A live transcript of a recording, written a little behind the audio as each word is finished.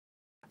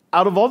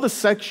Out of all the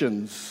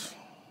sections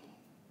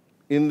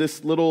in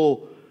this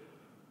little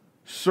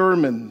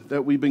sermon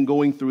that we've been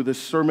going through, this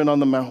Sermon on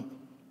the Mount,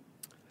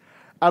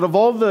 out of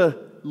all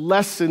the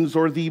lessons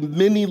or the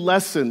mini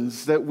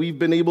lessons that we've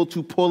been able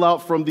to pull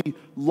out from the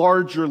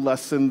larger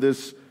lesson,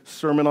 this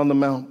Sermon on the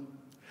Mount,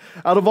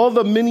 out of all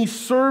the mini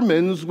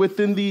sermons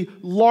within the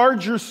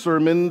larger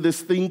sermon,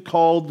 this thing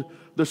called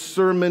the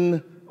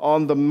Sermon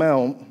on the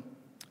Mount,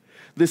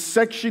 this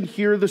section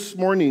here this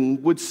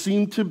morning would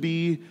seem to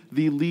be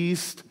the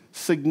least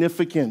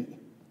significant,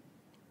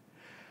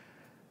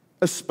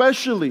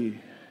 especially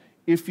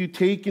if you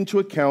take into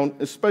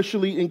account,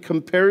 especially in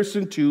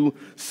comparison to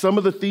some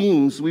of the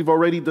themes we've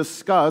already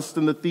discussed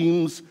and the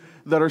themes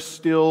that are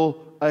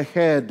still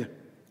ahead.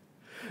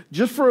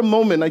 Just for a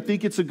moment, I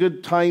think it's a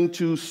good time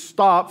to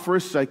stop for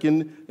a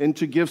second and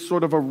to give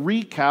sort of a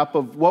recap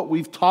of what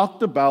we've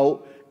talked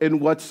about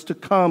and what's to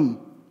come.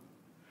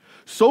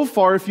 So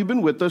far, if you've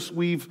been with us,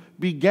 we've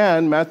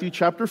began Matthew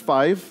chapter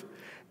 5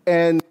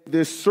 and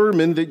this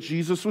sermon that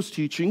Jesus was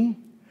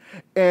teaching.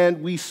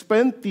 And we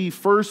spent the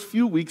first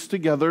few weeks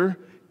together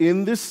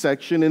in this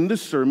section, in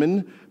this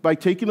sermon, by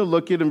taking a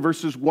look at in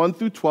verses 1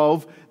 through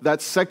 12,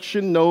 that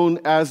section known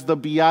as the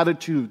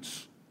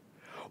Beatitudes.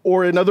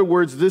 Or in other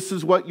words, this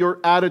is what your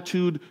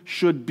attitude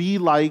should be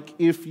like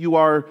if you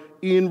are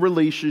in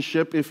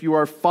relationship, if you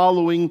are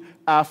following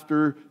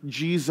after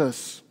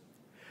Jesus.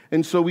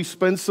 And so we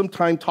spent some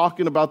time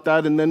talking about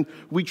that, and then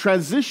we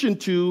transitioned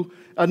to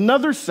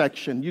another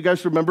section. You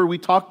guys remember we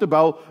talked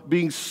about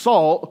being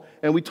salt,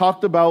 and we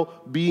talked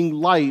about being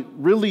light,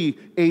 really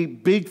a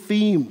big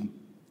theme,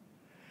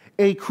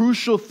 a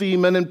crucial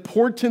theme, an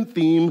important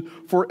theme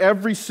for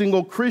every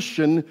single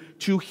Christian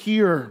to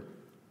hear.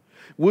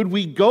 Would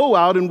we go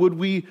out and would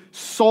we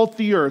salt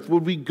the earth?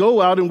 Would we go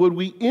out and would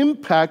we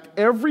impact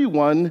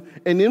everyone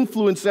and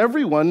influence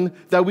everyone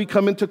that we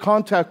come into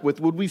contact with?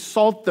 Would we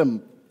salt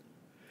them?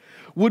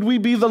 Would we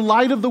be the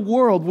light of the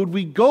world? Would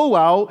we go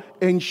out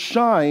and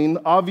shine,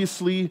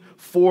 obviously,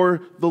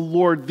 for the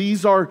Lord?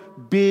 These are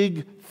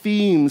big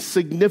themes,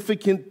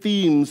 significant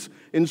themes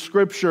in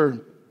Scripture.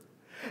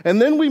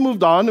 And then we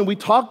moved on and we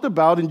talked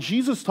about, and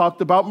Jesus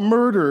talked about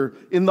murder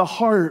in the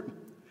heart.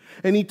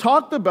 And he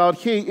talked about,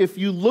 hey, if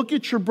you look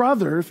at your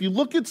brother, if you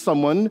look at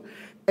someone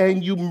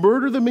and you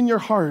murder them in your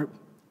heart,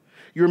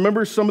 you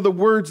remember some of the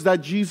words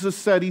that Jesus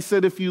said. He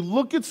said, if you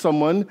look at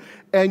someone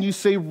and you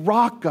say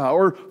raka,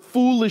 or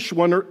foolish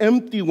one, or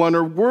empty one,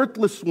 or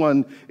worthless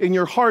one in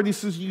your heart, he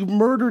says, you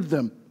murdered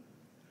them.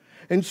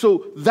 And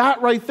so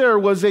that right there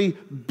was a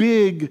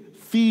big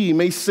theme,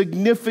 a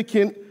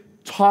significant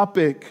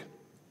topic.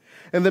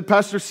 And then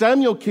Pastor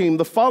Samuel came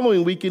the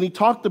following week and he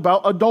talked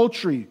about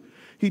adultery.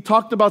 He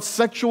talked about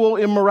sexual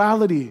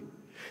immorality.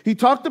 He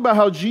talked about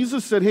how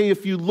Jesus said, hey,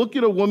 if you look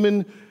at a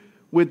woman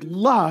with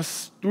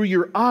lust through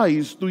your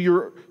eyes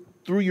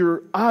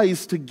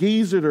to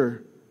gaze at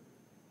her,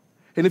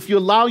 and if you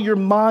allow your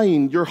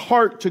mind, your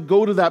heart to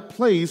go to that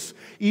place,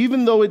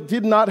 even though it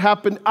did not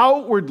happen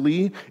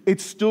outwardly,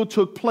 it still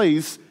took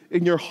place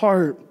in your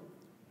heart.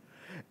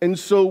 And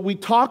so we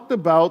talked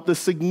about the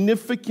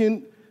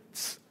significance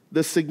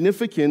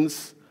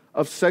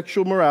of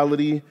sexual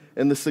morality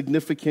and the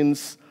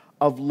significance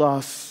of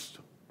lust.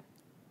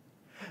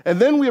 And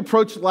then we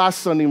approached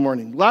last Sunday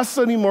morning. Last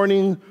Sunday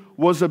morning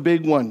was a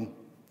big one.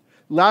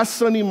 Last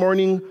Sunday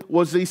morning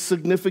was a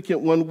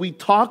significant one. We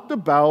talked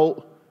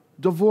about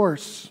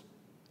divorce.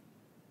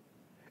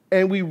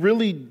 And we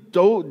really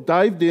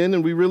dived in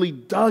and we really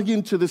dug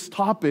into this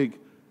topic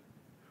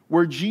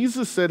where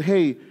Jesus said,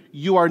 hey,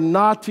 you are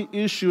not to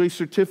issue a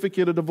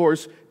certificate of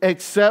divorce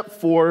except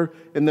for,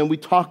 and then we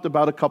talked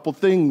about a couple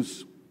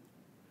things.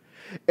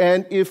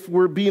 And if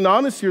we're being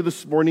honest here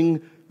this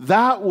morning,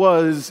 that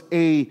was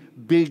a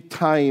big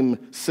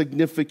time,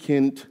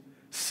 significant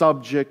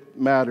subject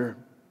matter.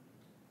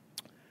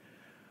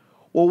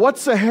 Well,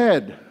 what's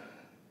ahead?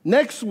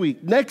 Next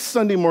week, next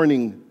Sunday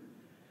morning,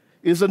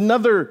 is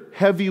another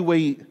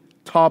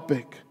heavyweight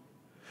topic.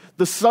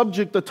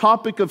 The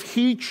topic of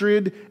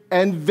hatred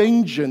and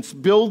vengeance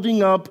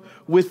building up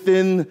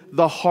within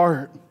the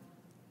heart.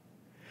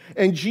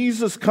 And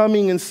Jesus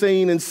coming and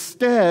saying,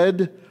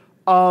 instead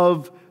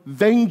of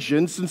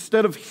vengeance,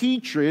 instead of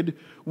hatred,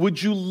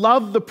 would you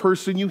love the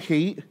person you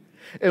hate?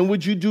 And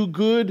would you do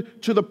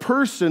good to the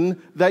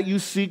person that you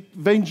seek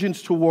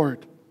vengeance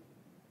toward?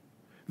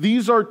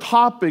 These are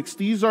topics,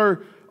 these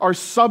are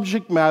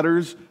subject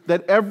matters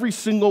that every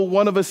single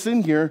one of us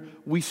in here,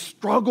 we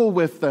struggle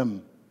with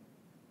them.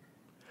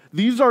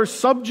 These are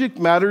subject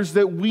matters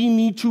that we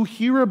need to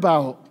hear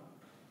about.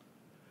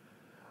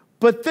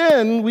 But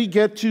then we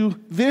get to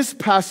this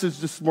passage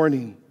this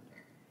morning.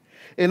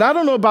 And I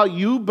don't know about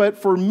you, but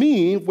for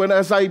me,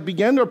 as I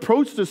began to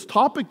approach this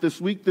topic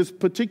this week, this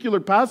particular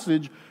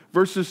passage,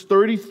 verses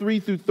 33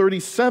 through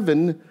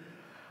 37,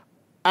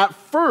 at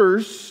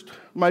first,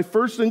 my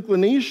first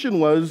inclination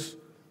was,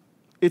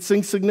 it's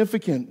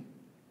insignificant.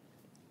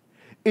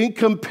 In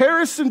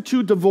comparison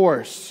to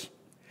divorce,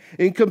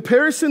 in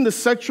comparison to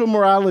sexual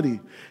morality,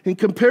 in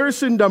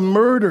comparison to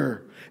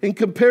murder, In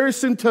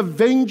comparison to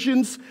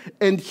vengeance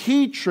and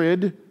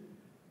hatred,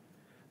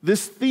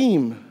 this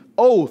theme,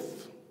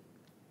 oath,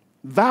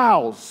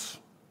 vows,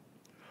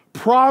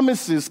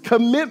 promises,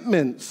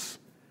 commitments,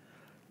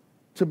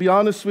 to be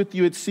honest with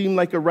you, it seemed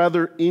like a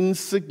rather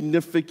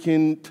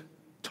insignificant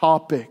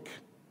topic.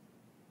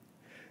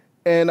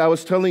 And I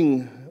was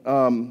telling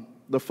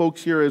the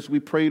folks here as we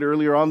prayed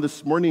earlier on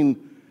this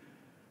morning,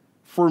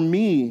 for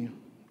me,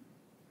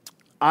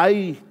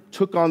 I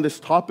took on this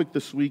topic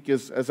this week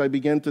as I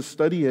began to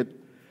study it,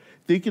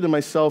 thinking to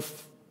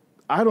myself,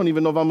 I don't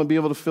even know if I'm going to be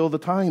able to fill the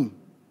time.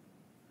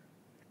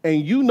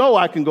 And you know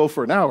I can go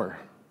for an hour.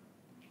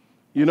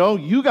 You know,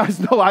 you guys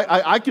know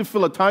I can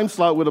fill a time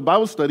slot with a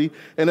Bible study.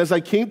 And as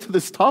I came to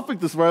this topic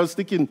this morning, I was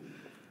thinking,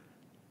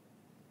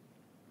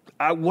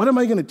 what am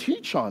I going to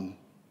teach on?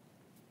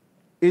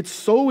 It's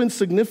so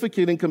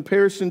insignificant in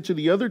comparison to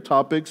the other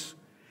topics.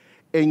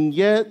 And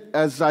yet,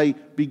 as I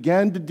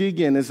began to dig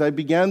in, as I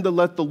began to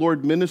let the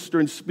Lord minister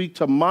and speak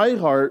to my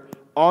heart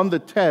on the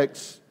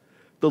text,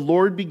 the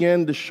Lord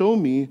began to show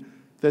me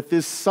that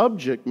this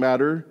subject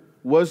matter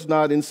was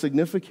not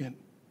insignificant.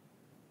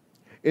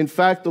 In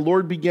fact, the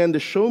Lord began to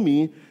show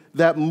me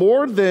that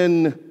more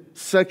than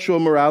sexual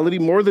immorality,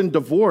 more than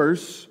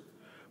divorce,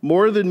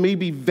 more than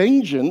maybe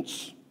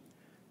vengeance,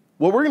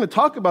 what we're going to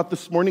talk about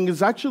this morning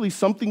is actually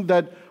something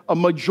that a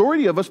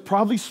majority of us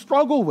probably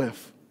struggle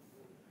with.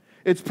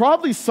 It's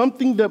probably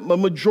something that a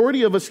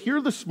majority of us here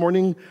this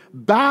morning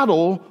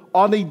battle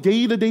on a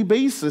day-to-day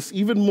basis,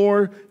 even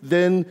more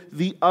than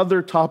the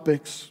other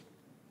topics.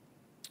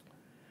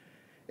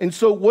 And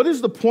so what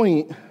is the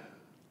point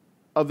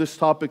of this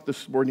topic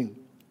this morning?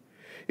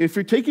 If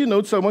you're taking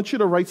notes, I want you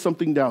to write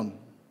something down.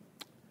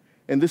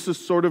 And this is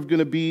sort of going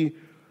to be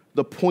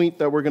the point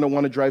that we're going to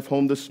want to drive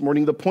home this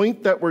morning. The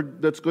point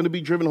that's going to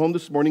be driven home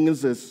this morning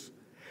is this.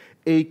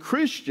 A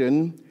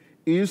Christian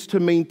is to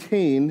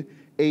maintain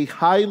a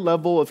high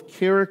level of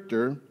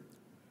character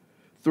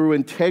through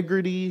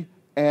integrity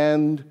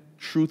and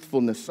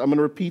truthfulness. I'm going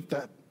to repeat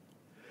that.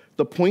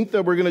 The point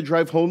that we're going to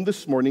drive home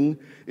this morning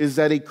is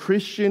that a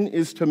Christian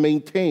is to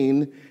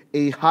maintain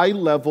a high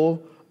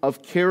level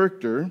of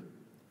character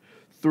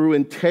through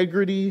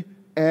integrity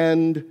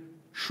and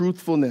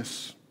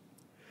truthfulness.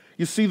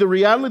 You see, the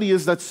reality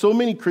is that so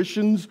many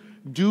Christians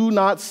do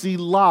not see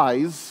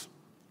lies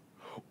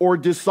or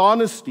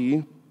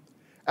dishonesty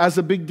as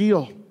a big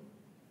deal.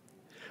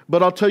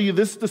 But I'll tell you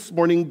this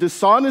morning,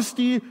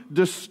 dishonesty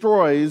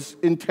destroys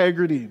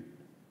integrity,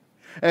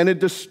 and it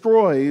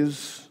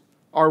destroys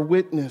our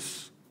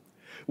witness.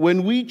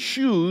 When we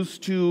choose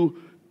to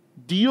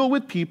deal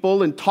with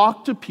people and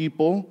talk to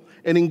people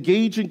and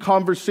engage in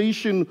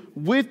conversation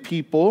with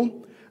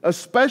people,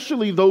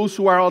 especially those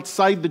who are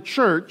outside the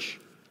church,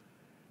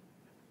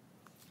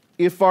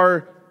 if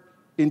our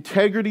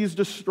integrity is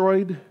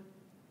destroyed,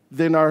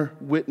 then our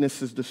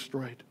witness is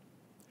destroyed.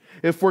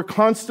 If we're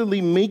constantly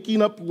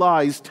making up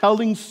lies,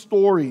 telling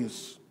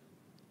stories,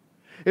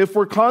 if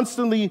we're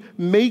constantly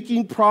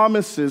making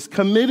promises,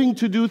 committing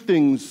to do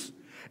things,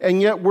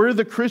 and yet we're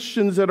the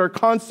Christians that are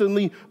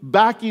constantly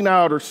backing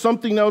out, or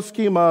something else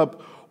came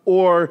up,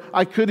 or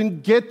I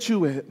couldn't get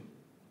to it,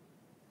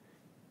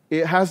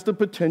 it has the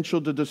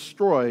potential to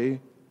destroy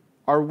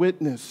our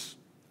witness.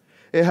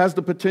 It has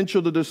the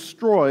potential to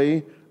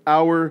destroy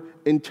our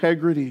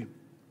integrity.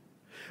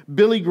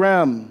 Billy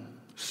Graham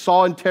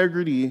saw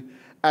integrity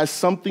as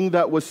something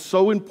that was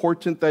so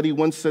important that he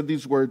once said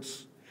these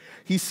words.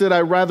 He said,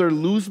 I'd rather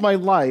lose my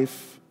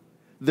life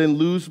than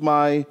lose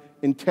my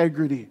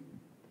integrity.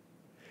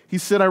 He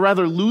said, I'd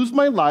rather lose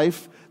my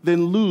life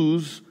than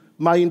lose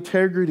my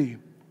integrity.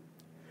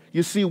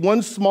 You see,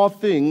 one small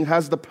thing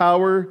has the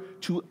power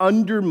to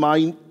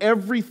undermine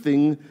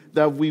everything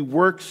that we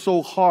work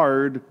so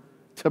hard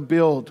to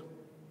build.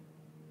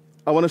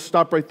 I want to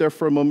stop right there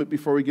for a moment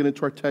before we get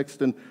into our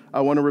text, and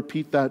I want to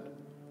repeat that.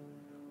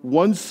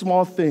 One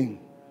small thing,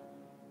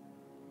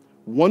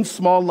 one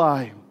small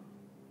lie,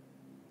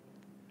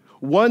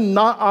 one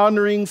not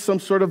honoring some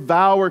sort of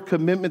vow or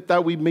commitment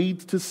that we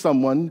made to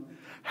someone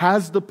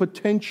has the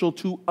potential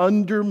to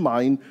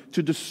undermine,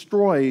 to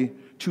destroy,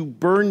 to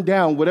burn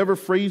down, whatever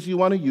phrase you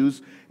want to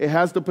use. It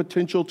has the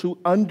potential to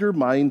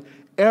undermine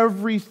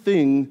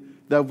everything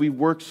that we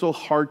work so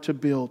hard to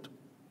build.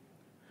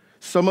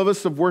 Some of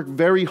us have worked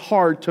very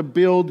hard to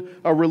build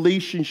a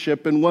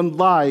relationship, and one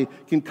lie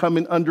can come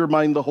and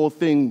undermine the whole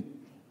thing.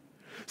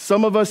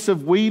 Some of us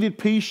have waited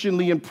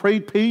patiently and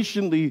prayed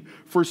patiently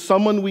for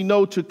someone we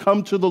know to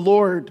come to the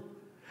Lord.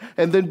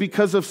 And then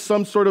because of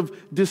some sort of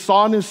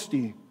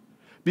dishonesty,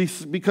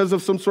 because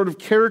of some sort of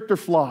character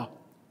flaw,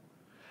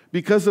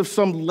 because of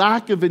some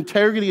lack of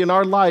integrity in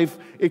our life,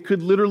 it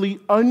could literally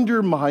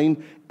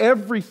undermine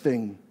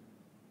everything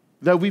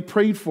that we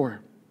prayed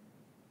for.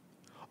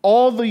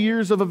 All the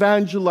years of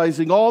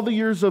evangelizing, all the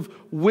years of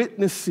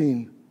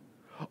witnessing,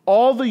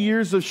 all the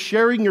years of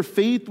sharing your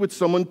faith with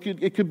someone,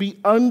 it could be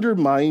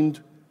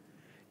undermined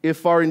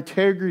if our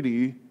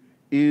integrity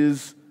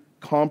is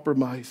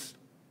compromised.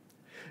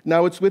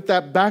 Now, it's with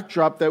that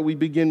backdrop that we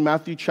begin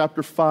Matthew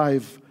chapter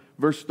 5,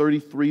 verse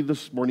 33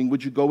 this morning.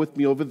 Would you go with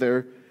me over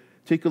there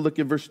Take a look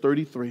at verse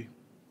 33.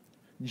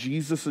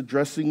 Jesus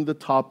addressing the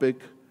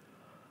topic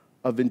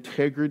of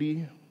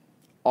integrity,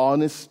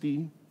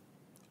 honesty,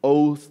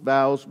 oath,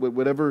 vows,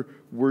 whatever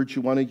words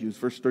you want to use.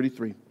 Verse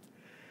 33.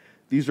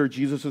 These are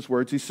Jesus'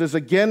 words. He says,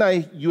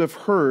 "Again, you have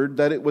heard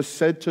that it was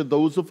said to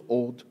those of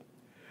old,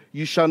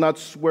 'You shall not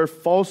swear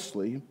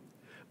falsely,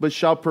 but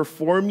shall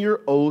perform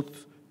your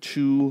oath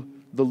to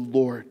the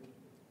Lord.'"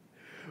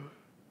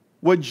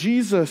 What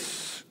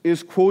Jesus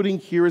is quoting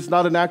here is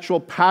not an actual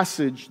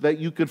passage that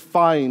you could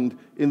find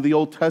in the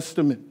Old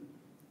Testament.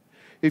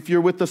 If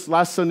you're with us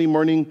last Sunday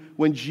morning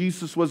when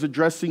Jesus was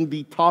addressing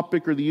the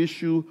topic or the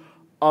issue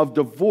of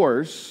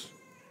divorce,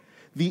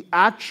 the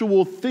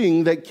actual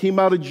thing that came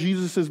out of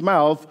Jesus'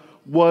 mouth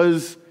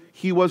was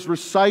he was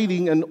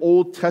reciting an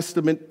Old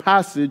Testament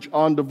passage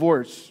on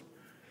divorce.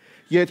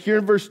 Yet here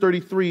in verse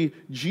 33,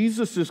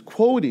 Jesus is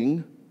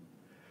quoting,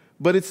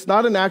 but it's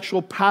not an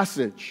actual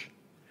passage.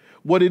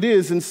 What it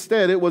is,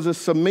 instead, it was a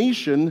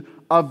summation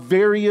of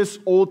various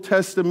Old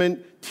Testament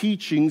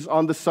teachings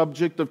on the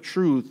subject of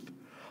truth,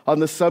 on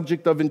the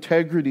subject of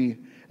integrity,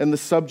 and the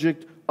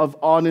subject of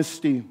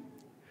honesty.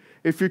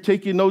 If you're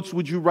taking notes,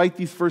 would you write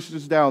these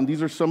verses down?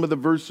 These are some of the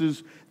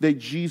verses that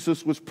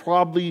Jesus was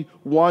probably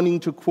wanting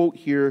to quote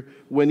here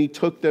when he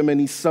took them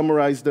and he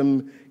summarized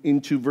them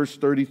into verse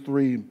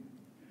 33.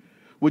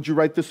 Would you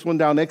write this one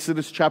down?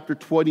 Exodus chapter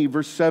 20,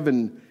 verse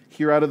 7,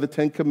 here out of the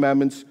Ten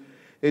Commandments.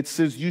 It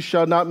says, "You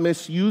shall not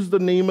misuse the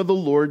name of the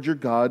Lord your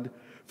God,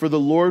 for the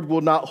Lord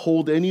will not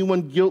hold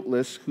anyone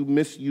guiltless who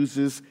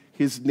misuses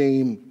his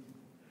name."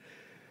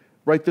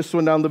 Write this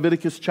one down,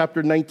 Leviticus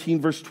chapter 19,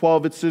 verse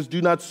 12. It says,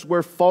 "Do not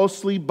swear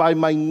falsely by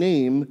my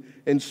name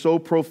and so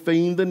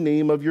profane the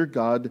name of your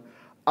God.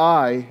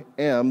 I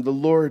am the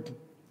Lord."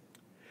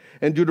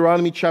 And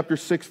Deuteronomy chapter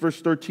 6, verse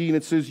 13,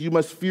 it says, "You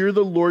must fear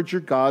the Lord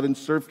your God and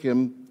serve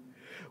him.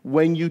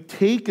 When you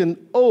take an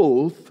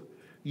oath,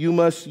 you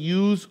must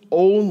use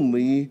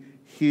only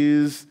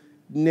his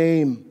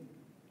name."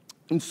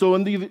 And so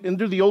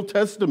under the Old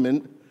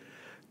Testament,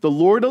 the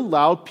Lord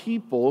allowed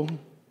people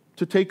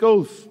to take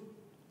oaths.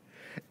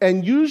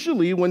 And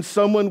usually when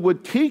someone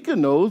would take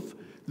an oath,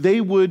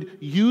 they would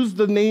use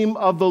the name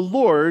of the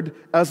Lord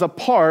as a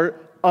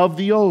part of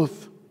the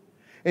oath.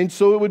 And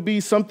so it would be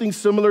something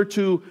similar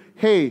to,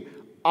 "Hey,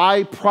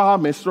 I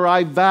promise," or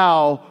 "I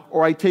vow,"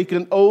 or "I take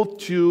an oath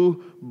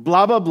to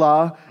blah, blah,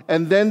 blah."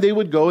 And then they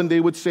would go and they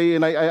would say,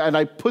 and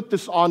I put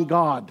this on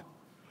God,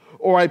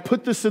 or "I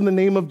put this in the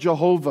name of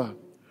Jehovah,"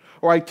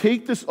 or "I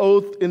take this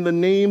oath in the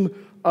name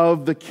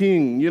of the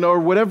king," or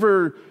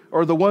whatever,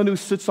 or the one who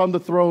sits on the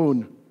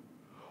throne,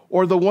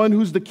 or the one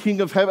who's the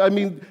king of heaven. I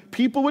mean,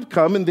 people would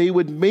come and they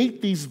would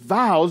make these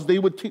vows. They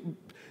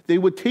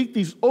would take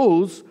these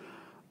oaths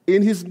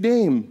in his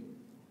name.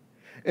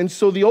 And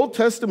so the Old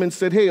Testament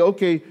said, hey,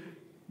 okay,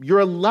 you're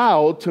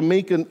allowed to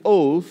make an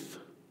oath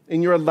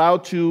and you're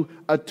allowed to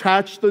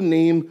attach the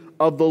name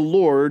of the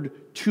Lord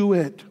to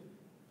it.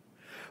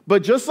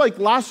 But just like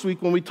last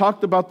week when we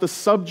talked about the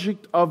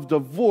subject of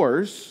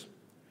divorce,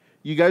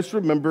 you guys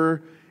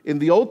remember in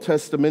the Old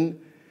Testament,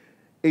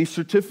 a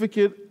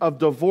certificate of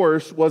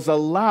divorce was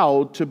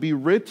allowed to be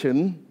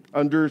written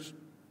under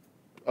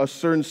a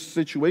certain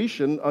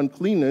situation,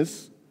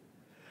 uncleanness.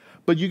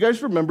 But you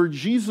guys remember,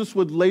 Jesus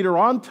would later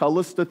on tell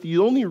us that the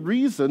only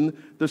reason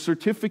the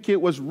certificate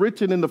was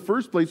written in the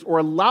first place, or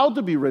allowed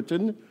to be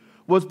written,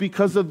 was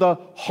because of the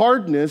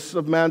hardness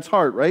of man's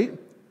heart, right?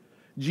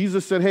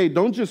 Jesus said, hey,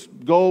 don't just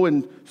go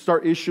and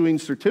start issuing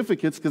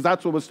certificates, because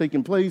that's what was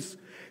taking place.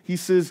 He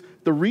says,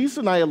 the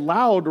reason I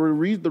allowed, or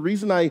the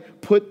reason I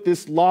put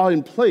this law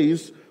in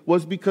place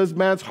was because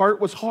man's heart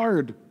was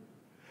hard.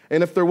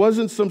 And if there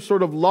wasn't some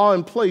sort of law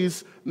in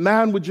place,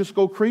 man would just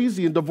go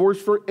crazy and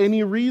divorce for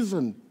any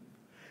reason.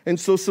 And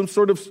so some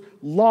sort of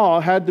law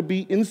had to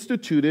be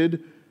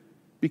instituted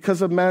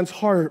because of man's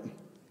heart.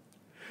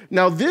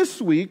 Now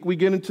this week, we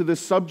get into the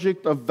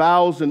subject of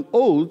vows and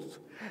oaths,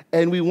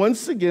 and we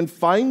once again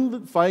find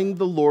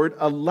the Lord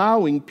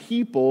allowing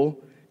people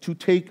to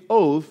take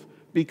oath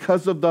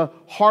because of the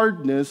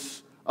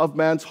hardness of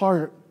man's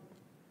heart.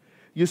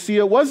 You see,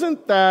 it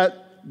wasn't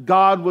that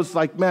God was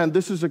like, man,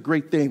 this is a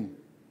great thing.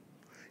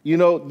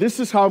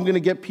 This is how I'm going to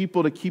get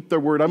people to keep their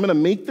word. I'm going to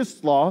make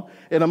this law,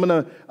 and I'm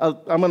going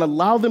to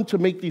allow them to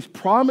make these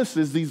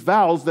promises, these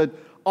vows that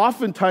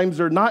oftentimes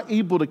they're not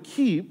able to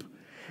keep,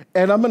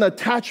 and I'm going to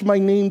attach my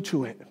name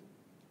to it.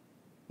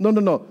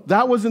 No.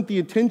 That wasn't the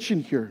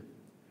intention here.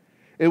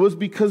 It was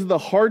because of the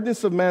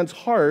hardness of man's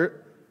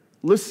heart.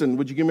 Listen,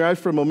 would you give me your eyes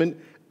for a moment?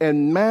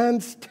 And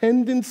man's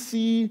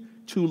tendency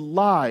to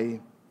lie,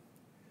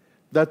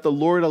 that the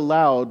Lord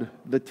allowed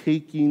the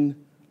taking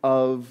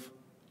of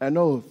an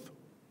oath.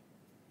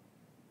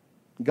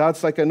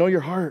 God's like, I know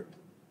your heart.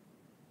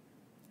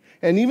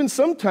 And even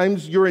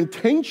sometimes your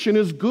intention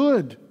is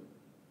good,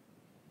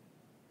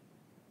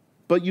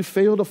 but you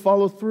fail to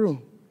follow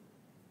through.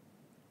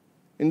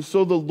 And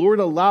so the Lord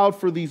allowed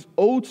for these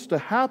oaths to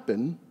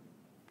happen,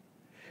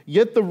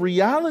 yet the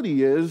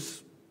reality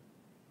is,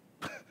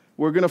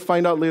 we're going to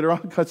find out later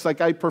on, God's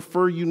like, I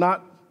prefer you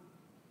not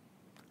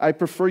I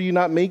prefer you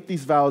not make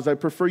these vows. I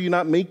prefer you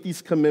not make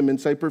these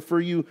commitments. I prefer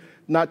you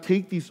not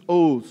take these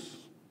oaths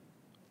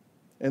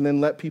and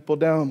then let people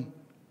down.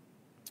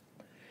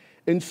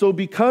 And so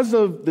because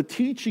of the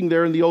teaching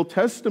there in the Old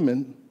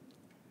Testament,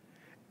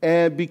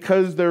 and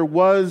because there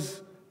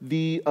was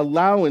the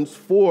allowance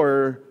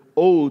for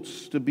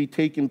oaths to be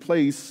taken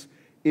place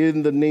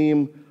in the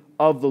name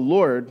of the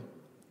Lord,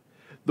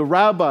 the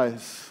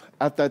rabbis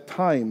at that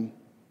time,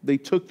 they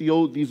took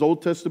these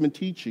Old Testament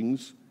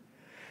teachings,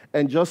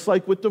 and just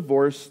like with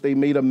divorce, they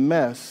made a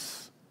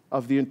mess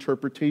of the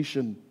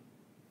interpretation.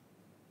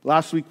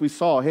 Last week we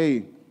saw,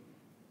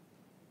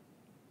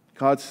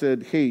 God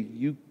said,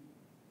 you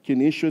can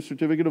issue a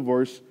certificate of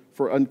divorce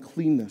for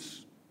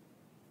uncleanness.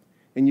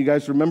 And you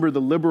guys remember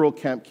the liberal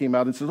camp came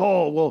out and says,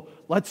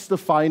 let's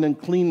define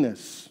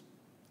uncleanness.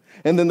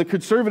 And then the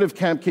conservative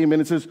camp came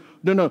in and says,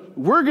 no,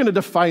 we're going to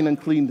define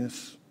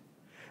uncleanness.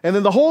 And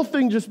then the whole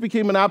thing just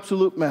became an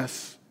absolute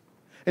mess.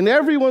 And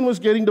everyone was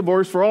getting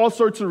divorced for all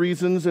sorts of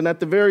reasons, and at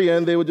the very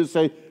end, they would just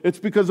say, it's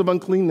because of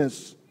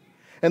uncleanness.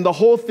 And the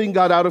whole thing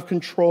got out of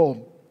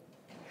control.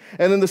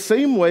 And in the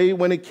same way,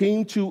 when it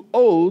came to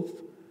oath,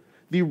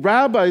 the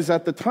rabbis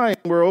at the time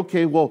were,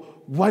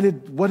 what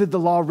did the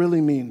law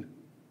really mean?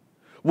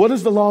 What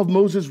does the law of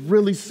Moses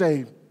really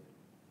say?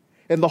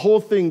 And the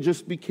whole thing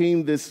just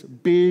became this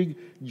big,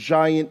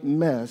 giant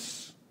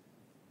mess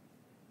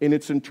in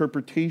its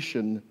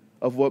interpretation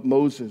of what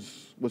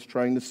Moses was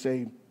trying to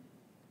say.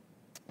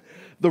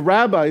 The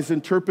rabbis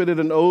interpreted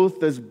an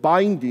oath as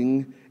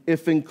binding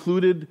if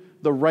included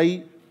the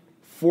right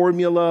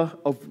formula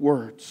of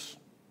words.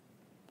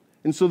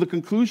 And so the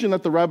conclusion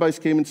that the rabbis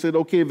came and said,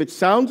 if it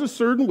sounds a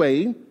certain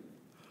way,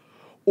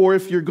 or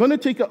if you're going to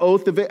take an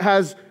oath, if it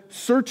has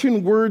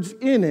certain words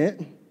in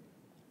it,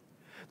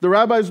 the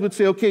rabbis would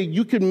say,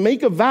 you can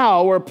make a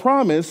vow or a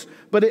promise,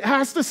 but it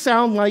has to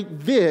sound like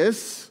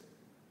this,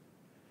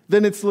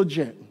 then it's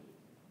legit.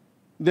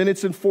 Then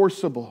it's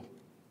enforceable.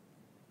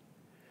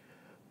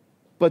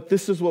 But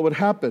this is what would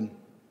happen.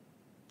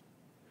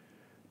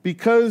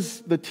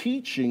 Because the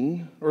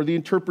teaching or the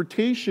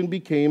interpretation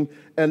became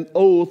an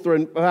oath or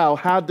a vow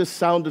had to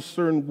sound a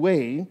certain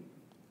way,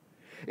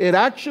 it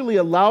actually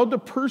allowed the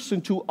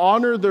person to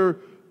honor their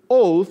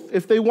oath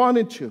if they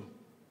wanted to.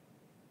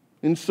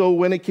 And so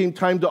when it came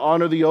time to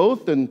honor the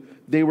oath and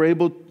they were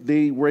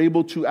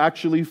able to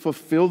actually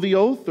fulfill the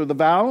oath or the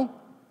vow,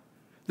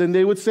 then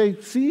they would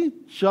say, see,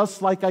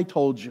 just like I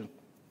told you.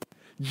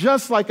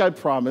 Just like I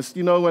promised.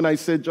 When I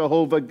said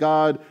Jehovah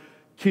God,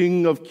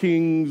 King of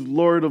kings,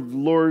 Lord of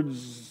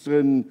lords,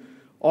 and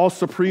all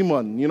supreme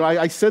one.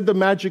 I said the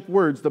magic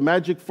words, the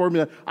magic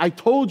formula. I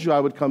told you I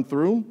would come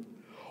through.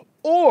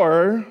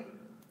 Or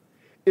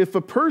if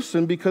a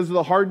person, because of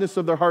the hardness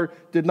of their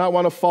heart, did not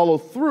want to follow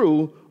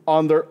through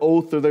on their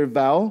oath or their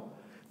vow,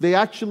 they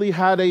actually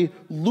had a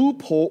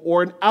loophole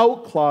or an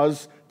out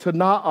clause to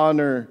not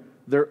honor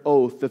their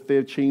oath if they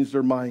had changed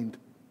their mind.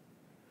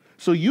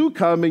 So you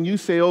come and you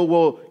say,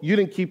 you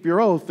didn't keep your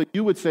oath. And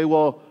you would say,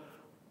 or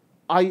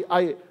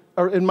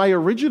in my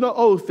original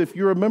oath, if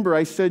you remember,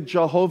 I said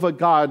Jehovah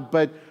God,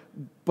 but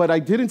I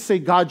didn't say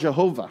God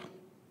Jehovah.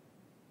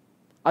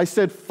 I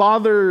said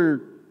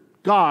Father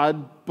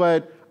God,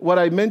 but what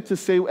I meant to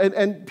say,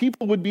 and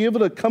people would be able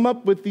to come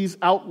up with these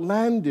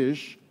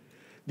outlandish,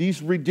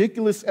 these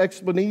ridiculous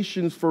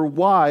explanations for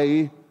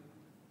why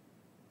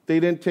they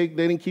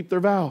didn't keep their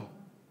vow.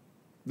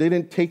 They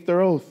didn't take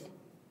their oath.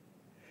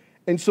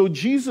 And so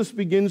Jesus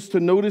begins to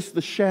notice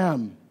the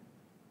sham.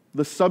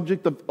 The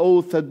subject of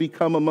oath had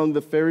become among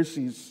the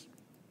Pharisees.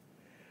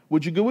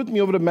 Would you go with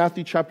me over to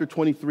Matthew chapter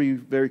 23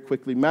 very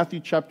quickly? Matthew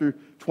chapter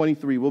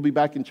 23. We'll be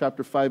back in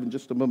chapter 5 in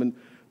just a moment.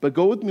 But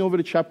go with me over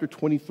to chapter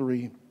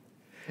 23.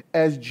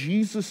 As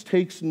Jesus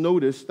takes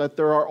notice that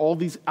there are all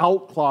these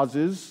out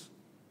clauses,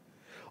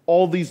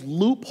 all these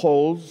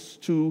loopholes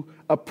to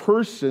a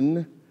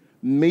person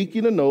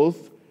making an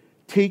oath,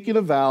 taking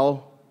a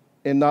vow,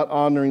 and not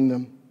honoring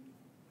them.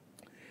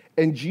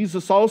 And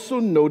Jesus also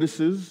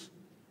notices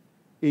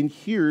and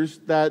hears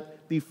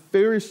that the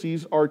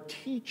Pharisees are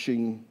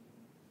teaching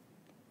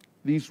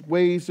these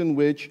ways in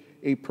which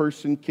a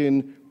person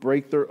can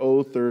break their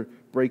oath or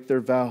break their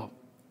vow.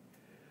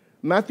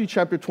 Matthew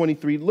chapter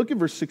 23, look at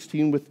verse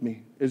 16 with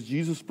me, as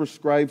Jesus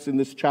prescribes in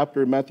this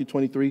chapter of Matthew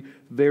 23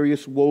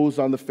 various woes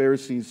on the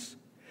Pharisees.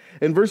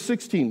 In verse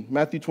 16,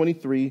 Matthew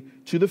 23,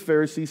 to the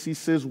Pharisees, he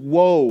says,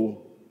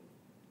 "Woe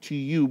to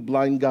you,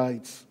 blind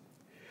guides!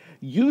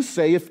 You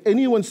say, if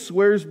anyone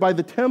swears by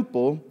the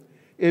temple,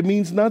 it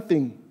means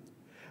nothing.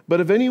 But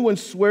if anyone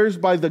swears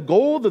by the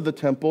gold of the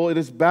temple, it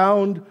is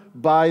bound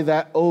by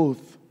that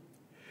oath.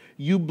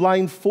 You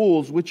blind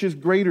fools, which is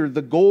greater,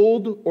 the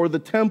gold or the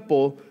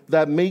temple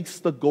that makes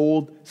the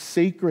gold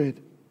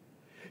sacred?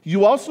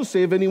 You also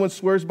say, if anyone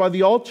swears by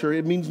the altar,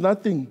 it means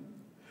nothing.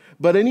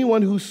 But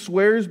anyone who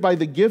swears by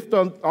the gift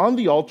on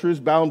the altar is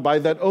bound by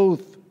that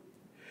oath.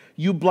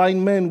 You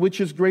blind men, which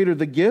is greater,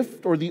 the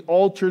gift or the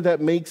altar that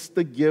makes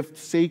the gift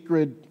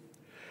sacred?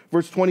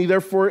 Verse 20,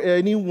 therefore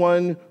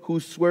anyone who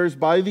swears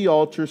by the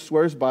altar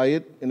swears by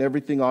it and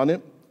everything on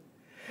it.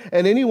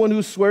 And anyone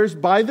who swears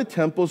by the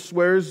temple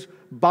swears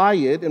by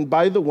it and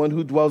by the one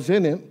who dwells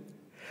in it.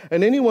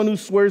 And anyone who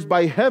swears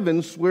by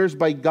heaven swears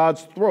by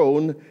God's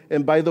throne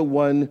and by the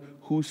one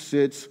who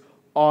sits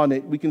on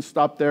it. We can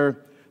stop there.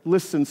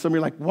 Listen, some of you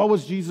are like, what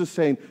was Jesus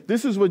saying?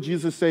 This is what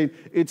Jesus is saying.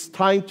 It's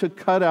time to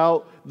cut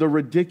out the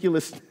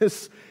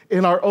ridiculousness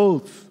in our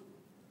oaths.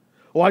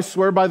 Oh, I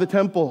swear by the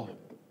temple.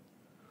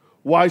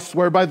 Well, I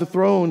swear by the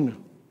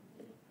throne.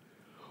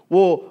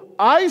 Well,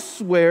 I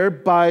swear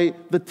by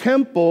the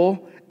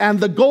temple and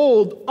the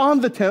gold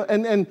on the temple.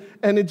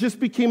 And it just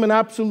became an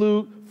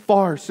absolute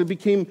farce. It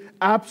became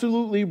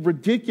absolutely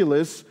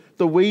ridiculous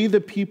the way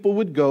that people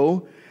would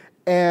go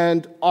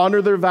and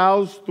honor their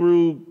vows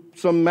through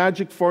some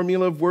magic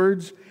formula of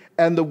words,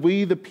 and the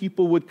way the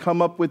people would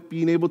come up with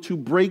being able to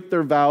break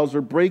their vows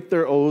or break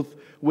their oath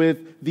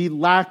with the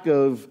lack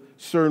of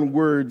certain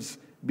words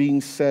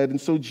being said. And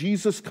so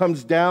Jesus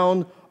comes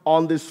down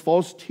on this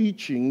false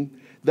teaching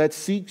that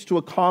seeks to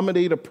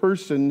accommodate a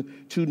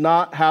person to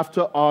not have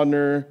to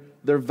honor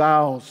their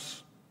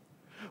vows.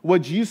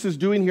 What Jesus is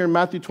doing here in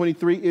Matthew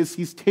 23 is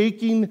he's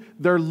taking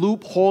their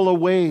loophole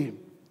away.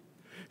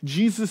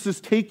 Jesus is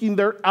taking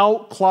their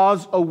out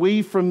clause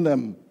away from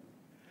them.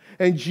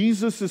 And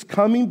Jesus is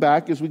coming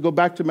back, as we go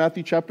back to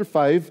Matthew chapter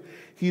 5,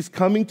 he's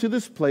coming to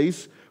this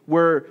place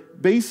where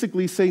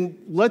basically saying,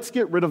 let's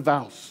get rid of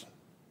vows.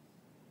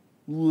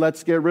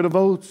 Let's get rid of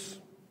oaths.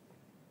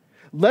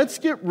 Let's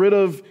get rid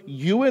of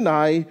you and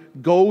I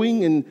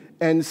going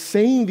and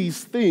saying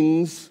these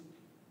things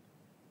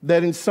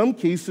that in some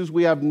cases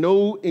we have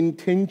no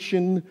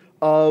intention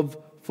of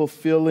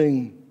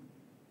fulfilling.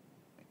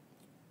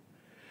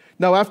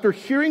 Now, after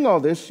hearing all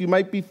this, you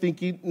might be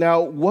thinking,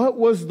 now, what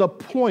was the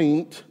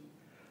point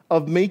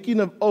of making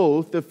an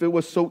oath if it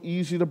was so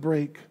easy to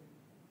break?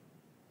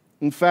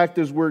 In fact,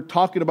 as we're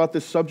talking about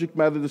this subject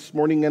matter this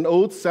morning, an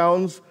oath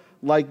sounds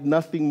like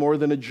nothing more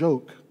than a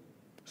joke,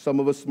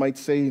 some of us might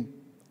say.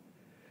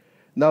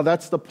 Now,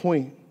 that's the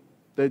point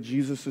that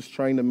Jesus is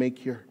trying to make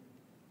here.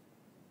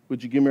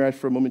 Would you give me right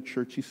for a moment,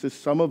 church? He says,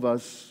 some of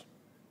us,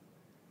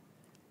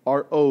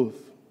 our oath,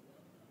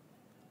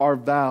 our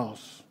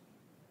vows,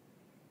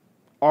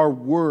 our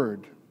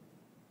word,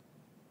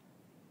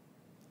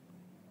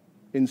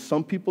 in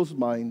some people's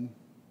mind,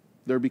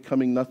 they're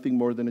becoming nothing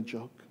more than a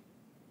joke.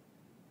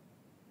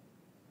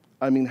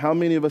 I mean, how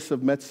many of us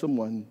have met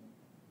someone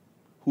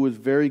who is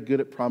very good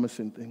at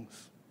promising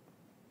things,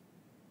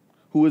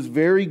 who is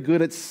very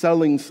good at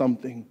selling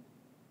something,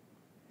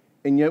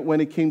 and yet when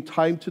it came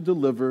time to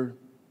deliver,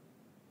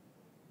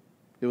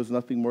 it was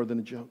nothing more than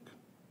a joke?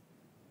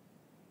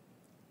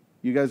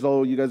 You guys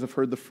have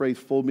heard the phrase,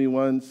 fool me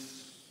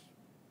once,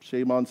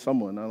 shame on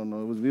someone. I don't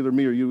know, it was either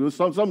me or you. It was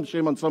some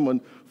shame on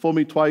someone. Fool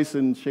me twice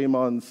and shame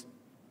on,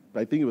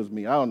 I think it was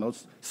me. I don't know.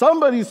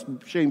 Somebody's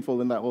shameful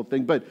in that whole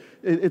thing. But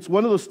it's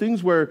one of those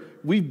things where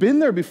we've been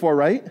there before,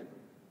 right?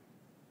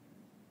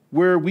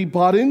 Where we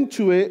bought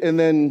into it and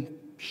then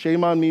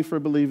shame on me for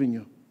believing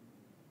you.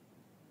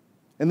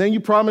 And then you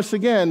promise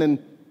again and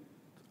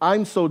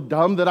I'm so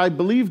dumb that I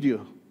believed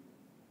you.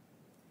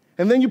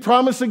 And then you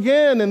promise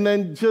again and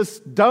then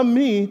just dumb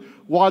me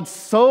want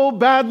so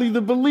badly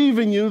to believe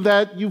in you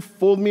that you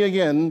fooled me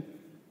again.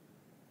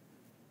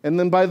 And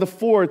then by the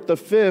fourth, the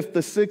fifth,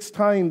 the sixth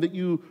time that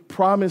you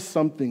promise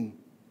something,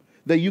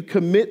 that you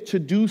commit to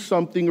do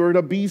something or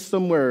to be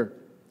somewhere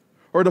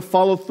or to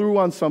follow through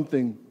on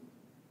something,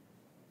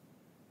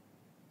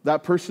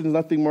 that person is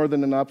nothing more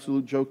than an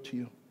absolute joke to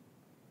you.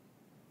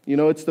 You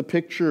know, it's the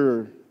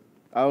picture,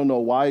 I don't know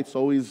why,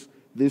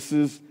 this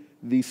is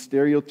the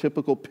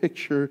stereotypical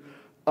picture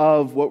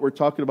of what we're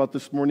talking about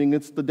this morning.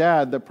 It's the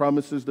dad that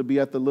promises to be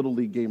at the Little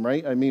League game,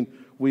 right? I mean,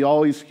 we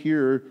always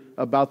hear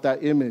about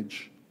that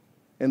image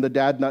and the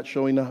dad not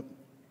showing up.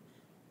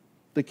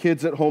 The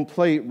kids at home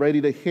plate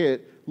ready to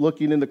hit,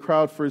 looking in the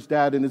crowd for his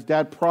dad, and his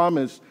dad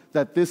promised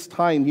that this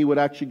time he would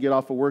actually get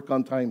off of work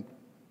on time.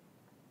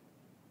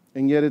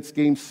 And yet it's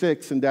game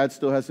 6 and dad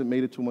still hasn't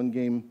made it to one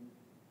game.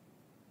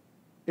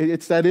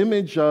 It's that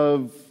image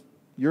of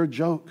you're a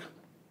joke.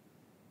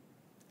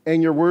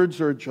 And your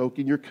words are a joke,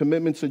 and your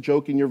commitment's a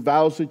joke, and your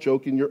vows a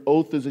joke, and your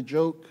oath is a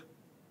joke.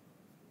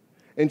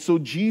 And so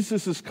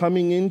Jesus is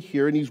coming in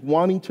here, and he's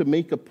wanting to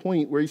make a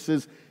point where he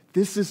says,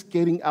 this is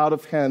getting out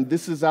of hand.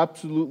 This is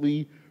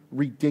absolutely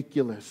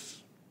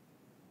ridiculous.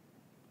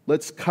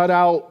 Let's cut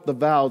out the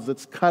vows.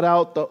 Let's cut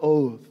out the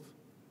oath.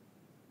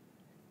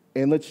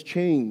 And let's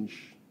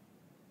change.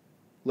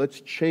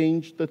 Let's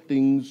change the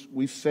things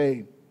we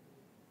say.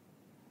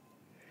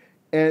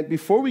 And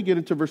before we get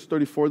into verse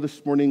 34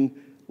 this morning,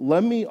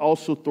 let me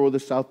also throw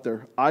this out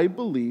there. I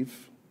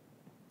believe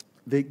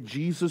that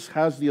Jesus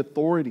has the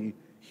authority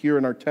here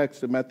in our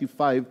text in Matthew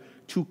 5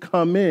 to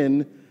come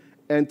in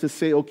and to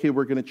say, okay,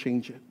 we're going to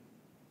change it.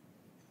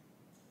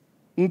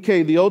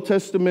 Okay, the Old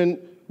Testament,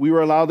 we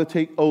were allowed to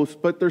take oaths,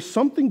 but there's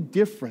something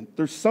different.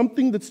 There's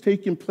something that's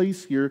taking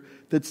place here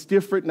that's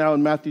different now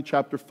in Matthew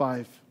chapter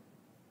 5.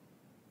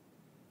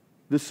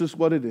 This is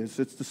what it is.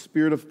 It's the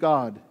Spirit of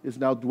God is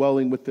now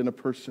dwelling within a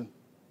person.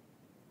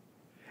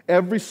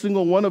 every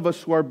single one of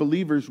us who are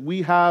believers,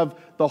 we have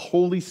the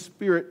Holy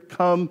Spirit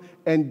come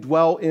and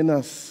dwell in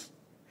us.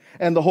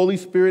 And the Holy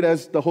Spirit,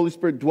 as the Holy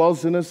Spirit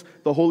dwells in us,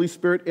 the Holy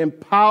Spirit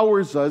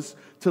empowers us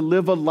to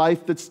live a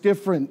life that's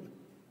different.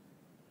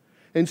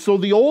 And so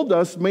the old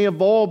us may have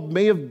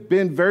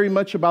been very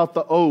much about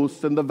the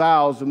oaths and the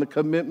vows and the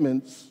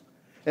commitments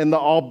and the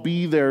I'll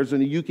be there's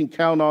and you can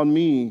count on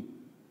me.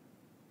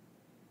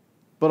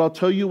 But I'll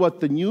tell you what,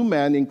 the new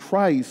man in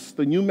Christ,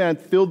 the new man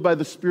filled by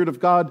the Spirit of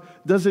God,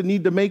 doesn't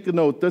need to make an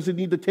oath, doesn't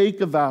need to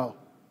take a vow.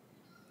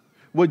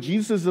 What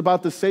Jesus is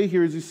about to say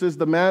here is he says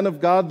the man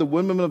of God, the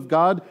woman of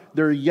God,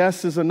 their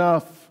yes is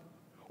enough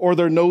or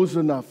their no is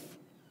enough.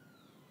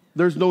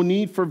 There's no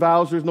need for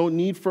vows, there's no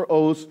need for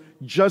oaths.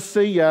 Just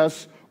say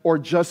yes or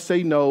just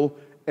say no,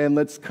 and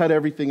let's cut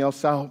everything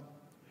else out.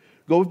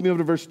 Go with me over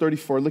to verse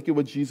 34. Look at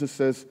what Jesus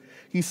says.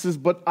 He says,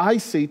 but I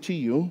say to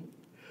you,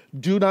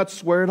 do not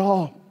swear at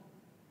all.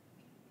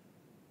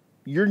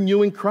 You're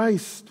new in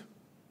Christ.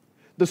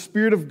 The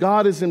Spirit of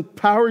God has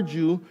empowered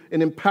you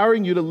and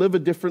empowering you to live a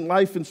different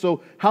life. And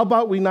so how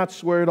about we not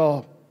swear at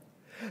all?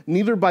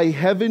 Neither by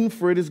heaven,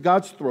 for it is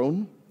God's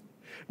throne,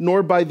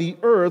 nor by the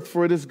earth,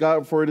 for it is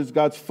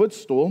God's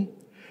footstool,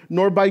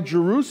 nor by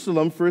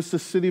Jerusalem, for it's the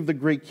city of the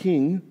great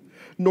King,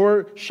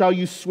 nor shall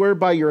you swear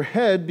by your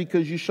head,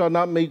 because you shall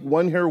not make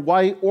one hair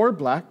white or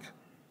black.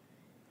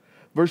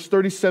 Verse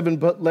 37,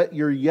 but let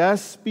your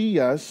yes be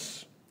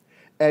yes,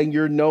 and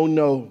your no,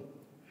 no.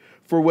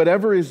 For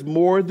whatever is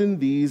more than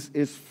these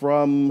is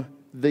from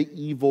the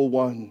evil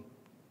one.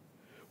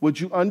 Would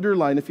you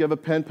underline, if you have a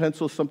pen,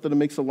 pencil, something that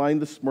makes a line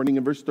this morning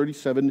in verse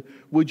 37,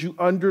 would you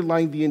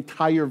underline the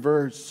entire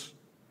verse?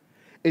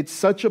 It's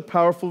such a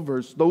powerful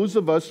verse. Those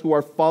of us who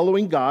are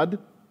following God,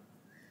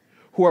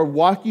 who are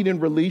walking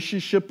in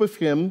relationship with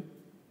Him,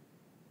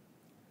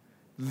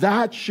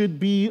 that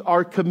should be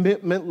our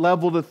commitment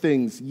level to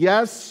things.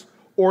 Yes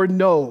or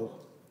no.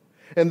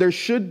 And there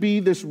should be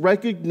this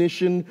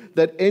recognition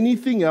that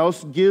anything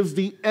else gives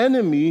the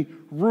enemy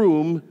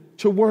room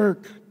to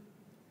work.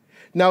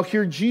 Now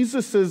here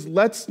Jesus says,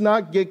 let's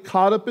not get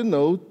caught up in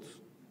oaths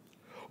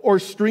or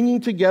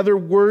stringing together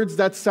words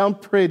that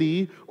sound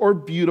pretty or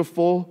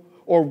beautiful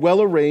or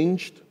well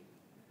arranged.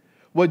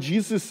 What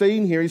Jesus is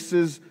saying here, he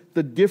says,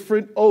 the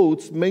different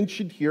oaths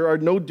mentioned here are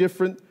no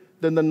different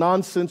than the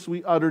nonsense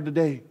we utter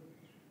today.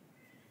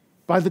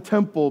 By the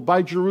temple,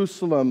 by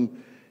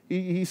Jerusalem.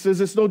 He says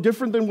it's no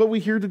different than what we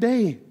hear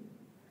today.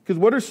 Because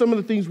what are some of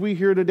the things we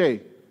hear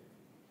today?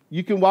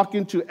 You can walk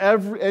into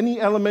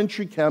any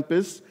elementary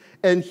campus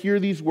and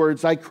hear these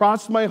words. I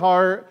cross my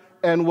heart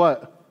and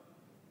what?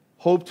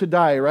 Hope to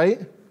die, right?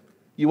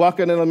 You walk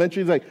in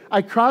elementary, it's like,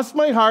 I cross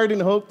my heart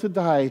and hope to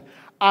die.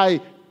 I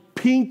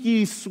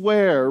pinky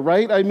swear,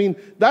 right? I mean,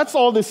 that's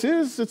all this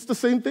is. It's the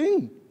same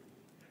thing.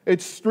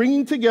 It's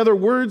stringing together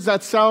words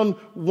that sound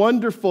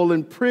wonderful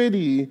and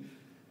pretty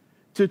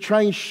to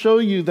try and show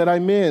you that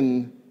I'm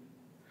in.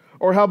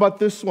 Or how about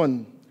this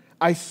one?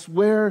 I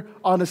swear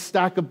on a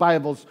stack of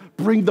Bibles.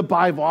 Bring the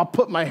Bible. I'll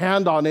put my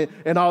hand on it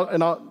and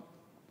I'll.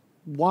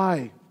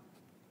 Why?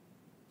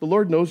 The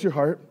Lord knows your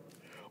heart.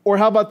 Or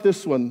how about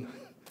this one?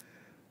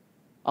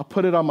 I'll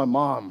put it on my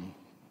mom.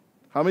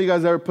 How many of you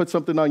guys ever put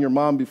something on your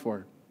mom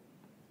before?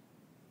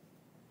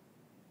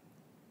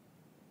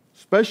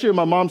 Especially in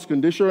my mom's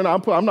condition,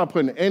 I'm not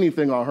putting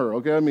anything on her,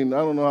 okay? I mean, I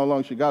don't know how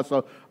long she got,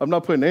 so I'm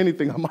not putting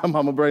anything on my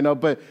mama right now,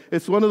 but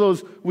it's one of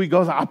those,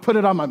 I put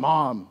it on my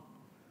mom.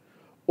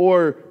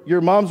 Or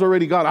your mom's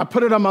already gone, I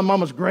put it on my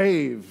mama's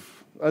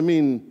grave. I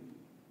mean,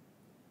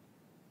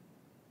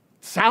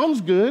 sounds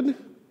good.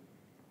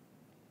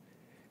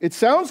 It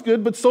sounds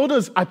good, but so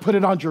does I put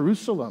it on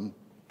Jerusalem.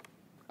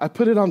 I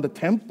put it on the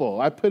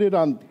temple. I put it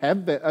on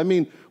heaven. I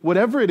mean,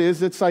 whatever it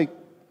is, it's like,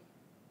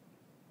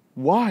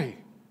 why?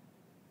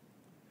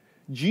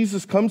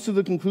 Jesus comes to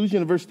the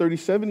conclusion in verse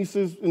 37. He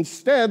says,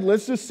 instead,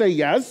 let's just say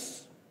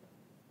yes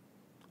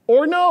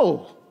or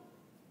no.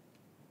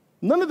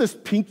 None of this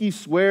pinky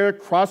swear,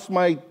 cross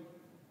my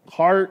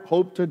heart,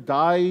 hope to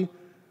die.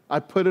 I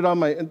put it on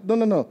my...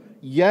 No.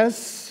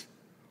 Yes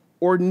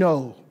or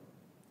no.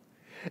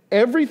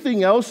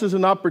 Everything else is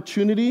an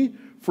opportunity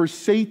for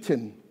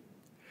Satan.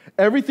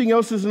 Everything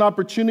else is an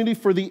opportunity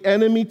for the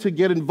enemy to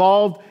get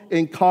involved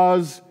and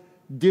cause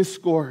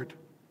discord.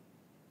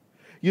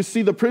 You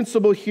see, the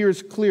principle here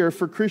is clear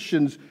for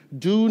Christians.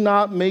 Do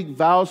not make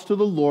vows to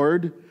the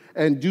Lord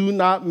and do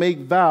not make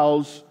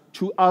vows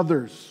to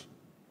others.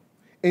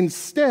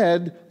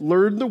 Instead,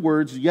 learn the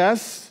words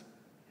yes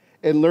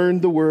and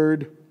learn the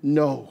word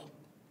no.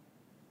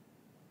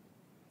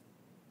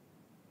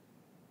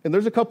 And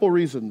there's a couple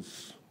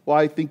reasons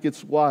why I think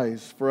it's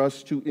wise for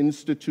us to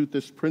institute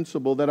this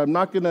principle that I'm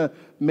not going to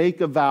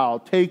make a vow,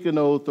 take an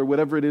oath, or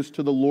whatever it is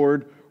to the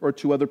Lord or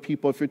to other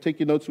people. If you're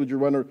taking notes, would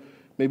you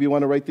maybe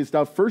want to write this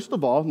down? First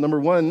of all, number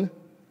one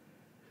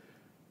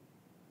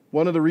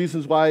of the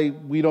reasons why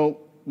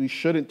we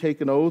shouldn't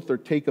take an oath or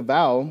take a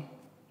vow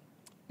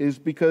is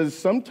because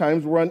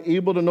sometimes we're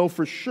unable to know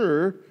for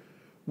sure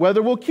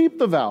whether we'll keep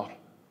the vow.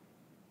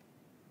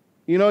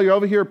 You know, you're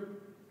over here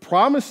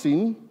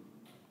promising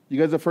You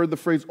guys have heard the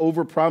phrase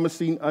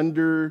over-promising,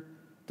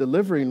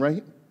 under-delivering,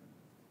 right?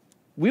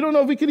 We don't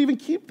know if we can even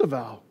keep the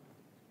vow.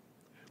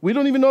 We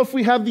don't even know if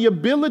we have the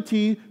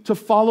ability to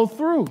follow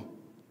through.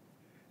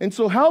 And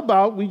so how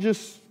about we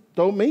just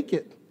don't make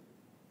it?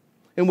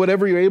 And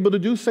whatever you're able to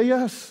do, say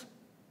yes.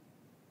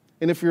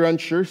 And if you're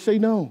unsure, say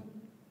no.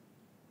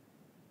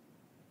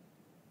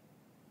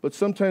 But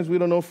sometimes we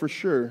don't know for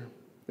sure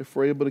if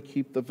we're able to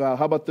keep the vow.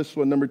 How about this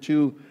one, number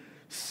 2?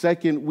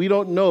 Second, we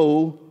don't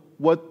know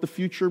what the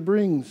future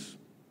brings.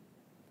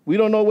 We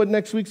don't know what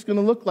next week's going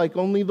to look like.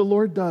 Only the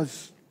Lord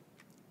does.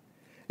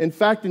 In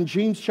fact, in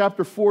James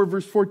chapter 4,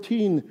 verse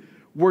 14,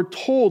 we're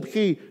told,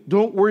 hey,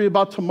 don't worry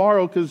about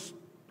tomorrow because,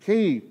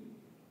 hey,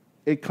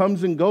 it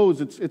comes and goes.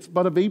 It's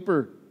but a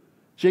vapor.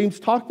 James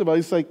talked about it.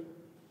 It's like,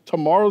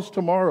 tomorrow's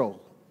tomorrow.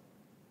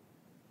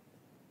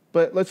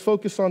 But let's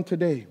focus on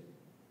today.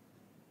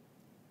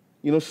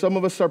 You know, some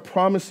of us are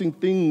promising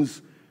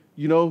things,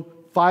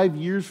 5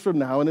 years from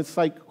now, and it's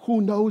like,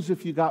 who knows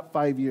if you got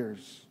 5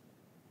 years?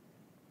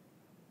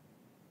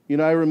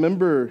 I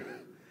remember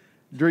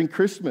during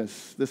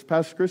Christmas, this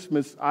past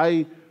Christmas,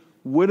 I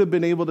would have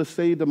been able to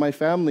say to my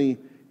family,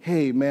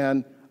 hey,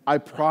 man, I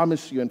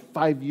promise you in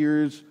 5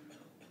 years,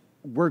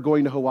 we're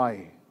going to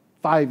Hawaii.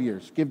 5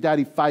 years. Give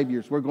Daddy 5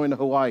 years. We're going to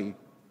Hawaii.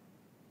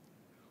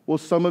 Well,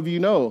 some of you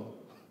know,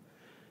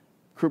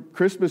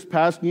 Christmas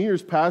passed, New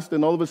Year's passed,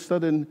 and all of a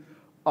sudden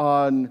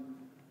on,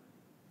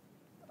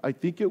 I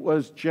think it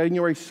was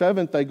January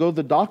 7th, I go to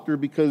the doctor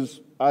because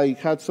I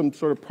had some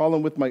sort of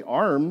problem with my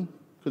arm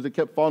because it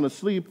kept falling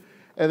asleep.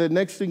 And the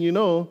next thing you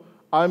know,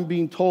 I'm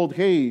being told,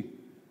 hey,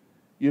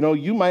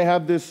 you might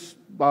have this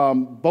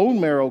bone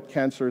marrow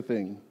cancer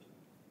thing.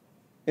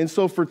 And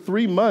so for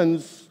 3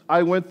 months,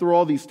 I went through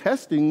all these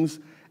testings,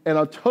 and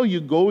I'll tell you,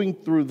 going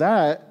through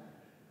that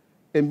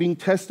and being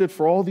tested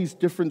for all these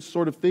different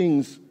sort of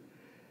things,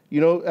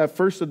 at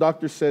first the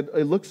doctor said,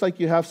 it looks like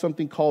you have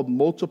something called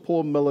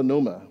multiple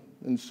melanoma.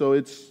 And so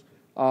it's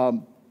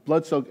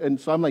blood cell. And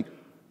so I'm like,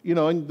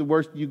 and the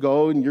worst, you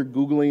go and you're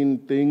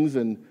Googling things,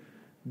 and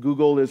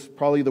Google is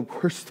probably the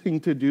worst thing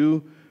to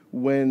do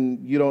when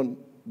you don't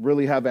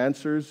really have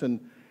answers.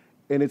 And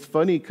it's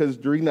funny because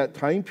during that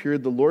time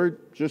period, the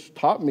Lord just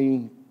taught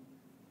me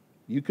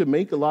you could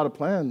make a lot of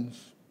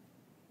plans.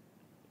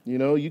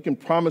 You can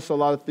promise a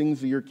lot of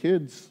things to your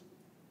kids.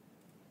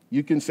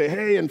 You can say,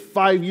 hey, in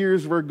 5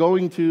 years we're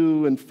going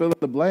to, and fill in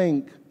the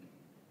blank.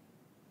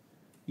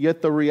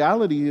 Yet the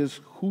reality is,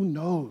 who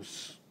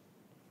knows?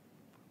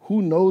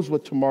 Who knows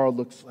what tomorrow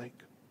looks like?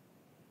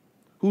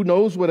 Who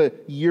knows what a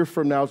year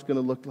from now is going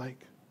to look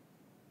like?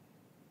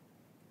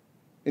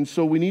 And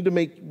so we need to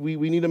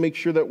make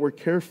sure that we're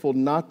careful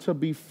not to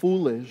be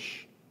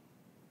foolish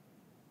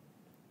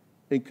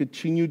and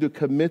continue to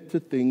commit to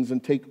things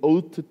and take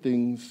oath to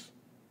things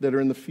that are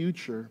in the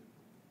future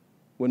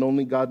when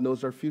only God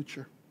knows our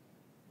future.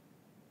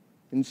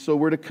 And so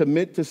we're to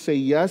commit to say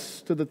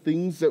yes to the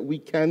things that we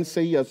can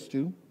say yes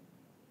to,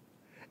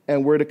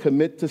 and we're to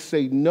commit to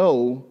say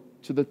no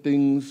to the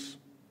things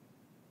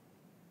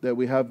that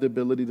we have the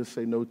ability to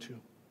say no to.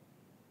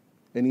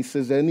 And he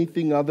says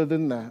anything other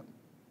than that,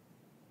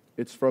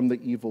 it's from the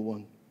evil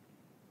one.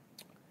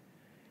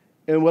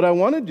 And what I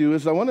want to do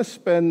is I want to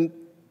spend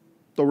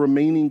the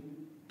remaining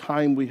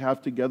time we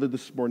have together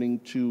this morning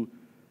to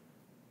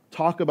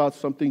talk about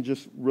something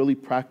just really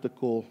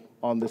practical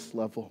on this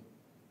level.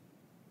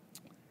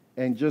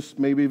 And just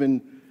maybe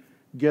even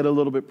get a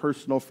little bit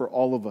personal for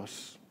all of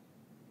us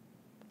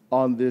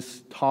on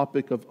this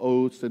topic of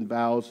oaths and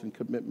vows and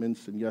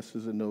commitments and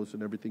yeses and nos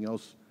and everything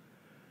else.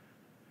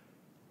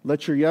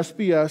 Let your yes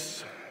be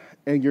yes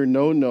and your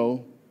no,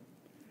 no.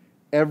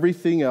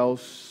 Everything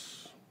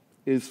else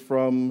is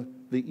from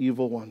the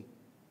evil one.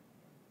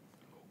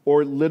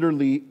 Or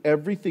literally,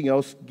 everything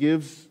else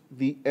gives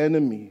the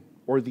enemy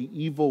or the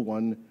evil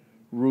one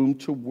room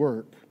to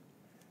work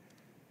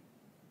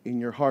in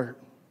your heart.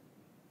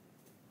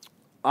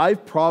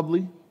 I've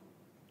probably,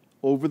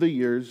 over the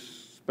years,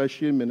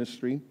 especially in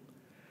ministry,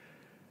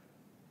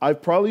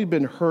 I've probably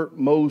been hurt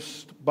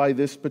most by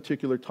this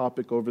particular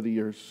topic over the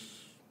years,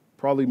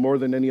 probably more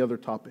than any other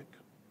topic.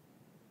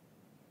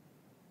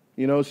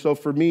 So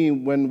for me,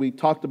 when we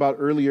talked about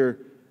earlier,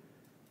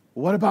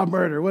 what about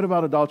murder? What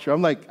about adultery?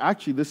 I'm like,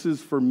 actually, this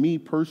is for me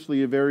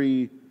personally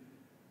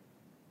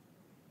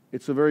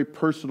it's a very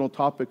personal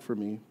topic for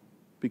me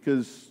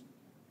because,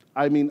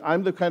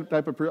 I'm the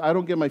type of person, I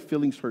don't get my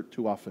feelings hurt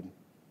too often.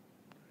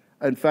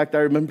 In fact, I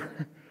remember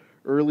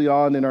early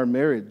on in our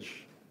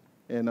marriage,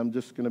 and I'm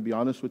just going to be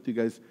honest with you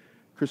guys,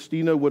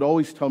 Christina would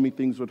always tell me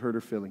things would hurt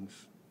her feelings.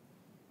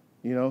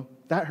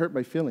 That hurt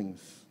my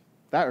feelings.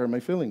 That hurt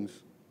my feelings.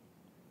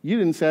 You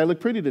didn't say I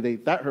look pretty today.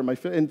 That hurt my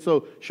feelings. And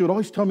so she would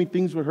always tell me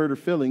things would hurt her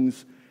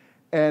feelings.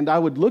 And I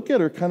would look at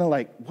her kind of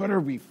like, what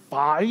are we,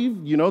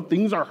 5?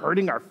 Things are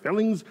hurting our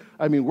feelings.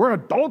 We're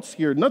adults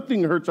here.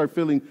 Nothing hurts our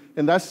feelings.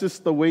 And that's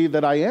just the way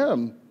that I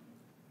am.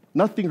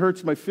 Nothing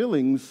hurts my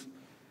feelings.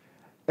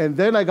 And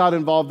then I got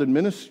involved in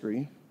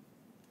ministry.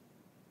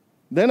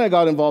 Then I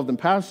got involved in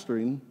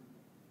pastoring.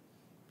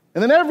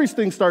 And then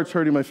everything starts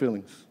hurting my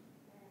feelings.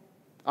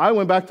 I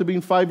went back to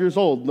being 5 years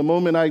old the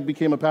moment I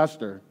became a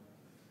pastor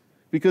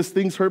because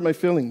things hurt my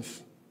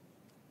feelings.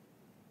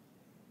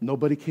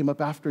 Nobody came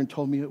up after and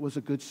told me it was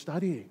a good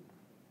study.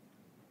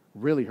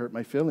 Really hurt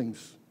my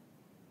feelings.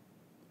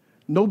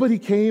 Nobody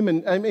came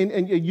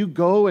and you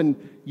go and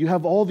you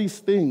have all these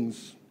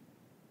things.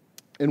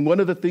 And one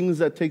of the things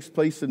that takes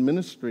place in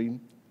ministry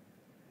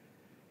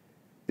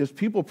is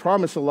people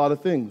promise a lot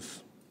of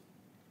things.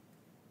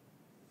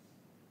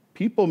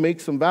 People make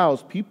some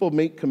vows. People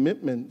make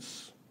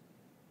commitments.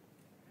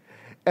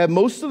 And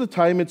most of the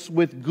time, it's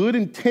with good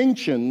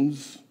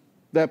intentions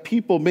that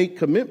people make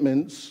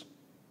commitments.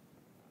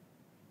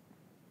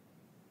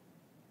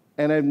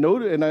 And I've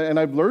noted, and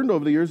I've learned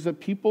over the years that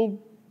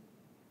people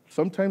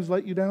sometimes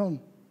let you down.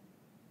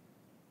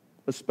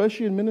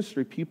 Especially in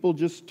ministry, people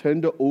just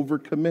tend to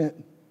overcommit.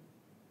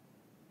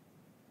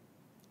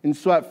 And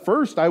so at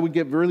first, I would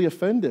get really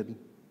offended.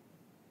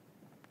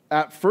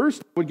 At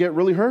first, I would get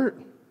really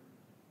hurt.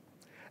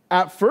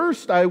 At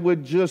first, I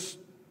would just,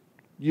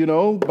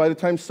 by the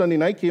time Sunday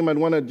night came, I'd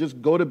want to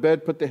just go to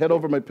bed, put the head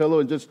over my pillow,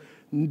 and just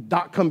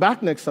not come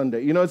back next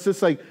Sunday. It's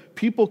just like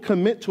people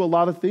commit to a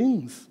lot of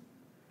things.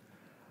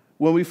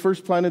 When we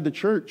first planted the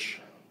church,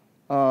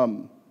 we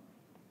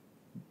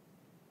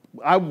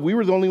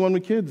were the only one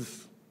with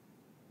kids.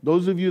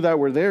 Those of you that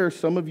were there,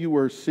 some of you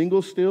were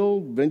single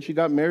still, eventually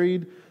got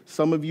married.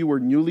 Some of you were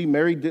newly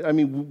married. I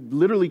mean,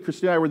 literally,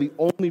 Christina and I were the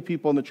only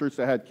people in the church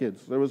that had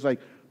kids. There was like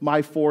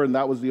my 4, and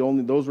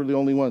those were the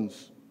only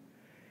ones.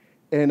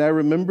 And I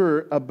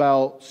remember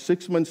about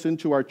 6 months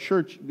into our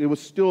church, it was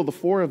still the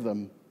 4 of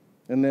them.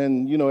 And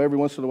then, every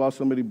once in a while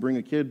somebody bring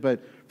a kid.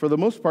 But for the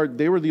most part,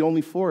 they were the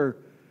only 4.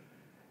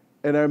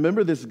 And I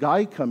remember this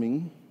guy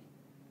coming.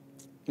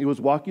 He was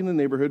walking in the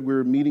neighborhood. We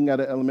were meeting at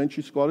an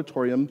elementary school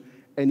auditorium,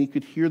 and he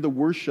could hear the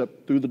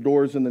worship through the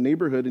doors in the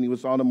neighborhood, and he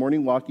was on a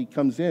morning walk. He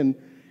comes in.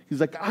 He's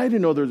like, I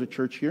didn't know there was a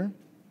church here.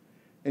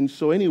 And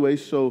so anyway,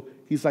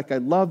 he's like, I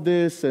love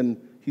this,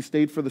 and he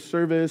stayed for the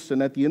service,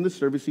 and at the end of the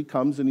service, he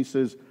comes and he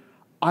says,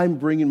 I'm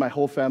bringing my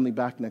whole family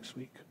back next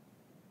week.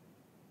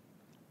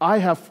 I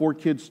have 4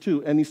 kids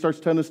too, and he starts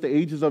telling us the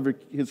ages of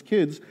his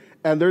kids,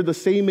 and they're the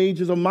same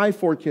ages of my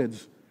 4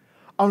 kids.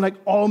 I'm like,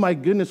 oh my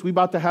goodness, we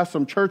about to have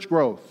some church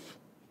growth.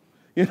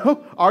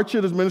 Our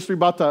children's ministry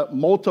about to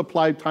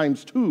multiply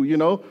times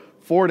 2,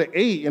 4 to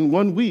 8 in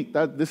 1 week.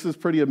 This is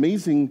pretty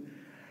amazing.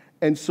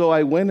 And so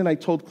I went and I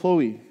told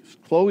Chloe.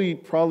 Chloe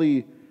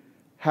probably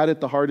had it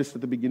the hardest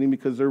at the beginning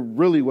because there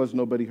really was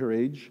nobody her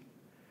age.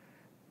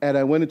 And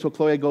I went and told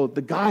Chloe, I go,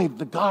 the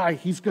guy,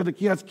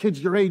 he has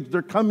kids your age,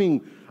 they're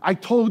coming. I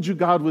told you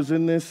God was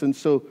in this. And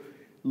so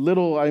I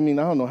don't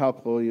know how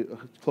Chloe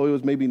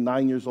was maybe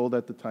 9 years old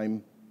at the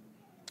time.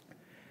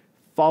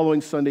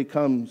 Following Sunday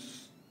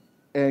comes,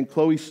 and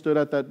Chloe stood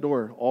at that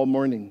door all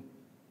morning,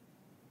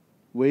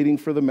 waiting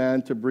for the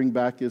man to bring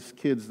back his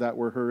kids that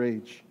were her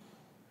age.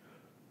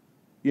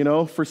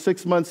 For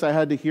 6 months, I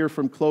had to hear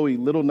from Chloe,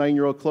 little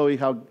 9-year-old Chloe,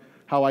 how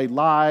I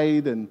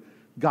lied, and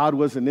God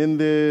wasn't in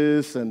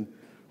this, and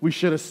we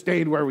should have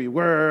stayed where we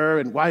were,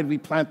 and why did we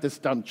plant this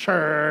dumb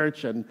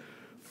church? And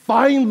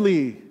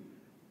finally,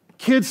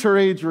 kids her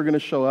age were going to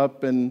show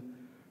up, and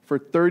for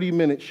 30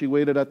 minutes, she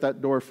waited at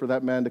that door for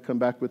that man to come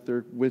back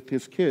with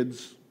his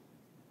kids,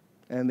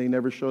 and they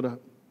never showed up.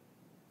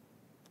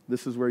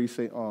 This is where you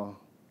say, "Aw,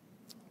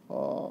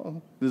 aw."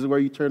 This is where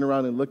you turn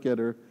around and look at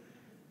her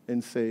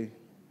and say,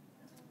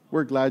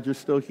 we're glad you're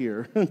still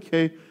here,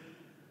 okay?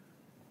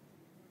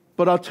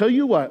 But I'll tell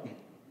you what,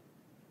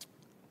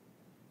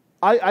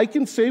 I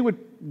can say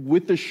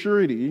with the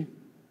surety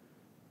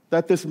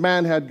that this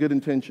man had good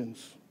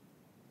intentions.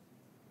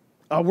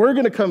 We're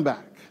going to come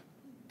back.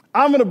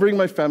 I'm going to bring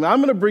my family. I'm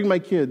going to bring my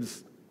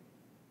kids.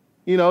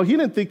 He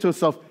didn't think to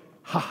himself,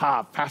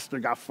 pastor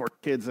got 4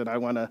 kids and I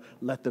want to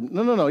let them.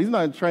 No. He's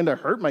not trying to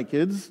hurt my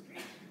kids.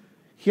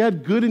 He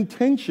had good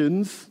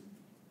intentions,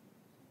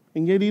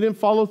 and yet he didn't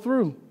follow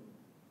through.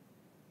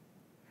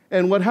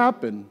 And what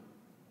happened?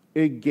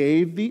 It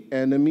gave the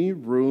enemy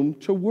room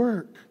to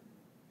work.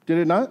 Did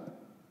it not?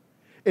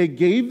 It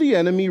gave the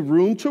enemy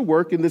room to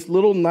work in this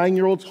little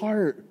 9-year-old's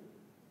heart,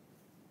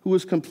 who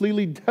was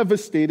completely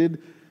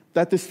devastated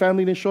that this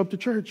family didn't show up to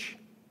church.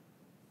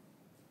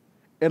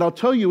 And I'll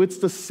tell you, it's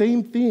the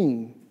same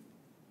thing.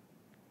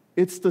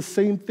 It's the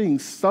same thing.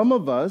 Some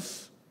of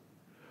us,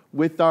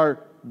 with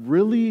our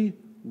really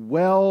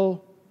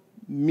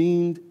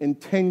well-meaned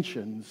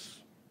intentions,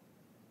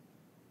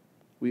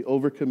 we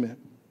overcommit.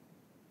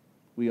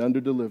 We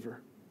underdeliver.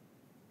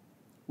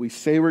 We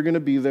say we're going to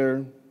be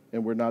there,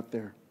 and we're not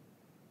there.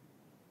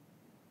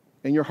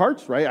 And your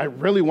heart's right. I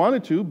really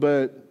wanted to,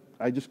 but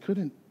I just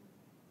couldn't.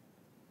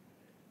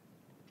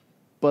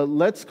 But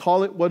let's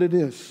call it what it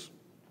is.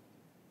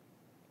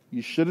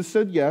 You should have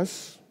said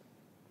yes,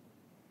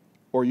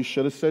 or you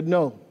should have said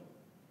no.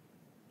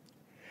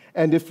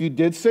 And if you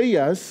did say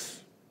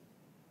yes,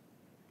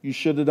 you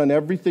should have done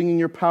everything in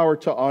your power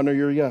to honor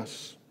your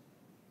yes.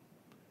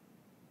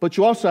 But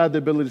you also had the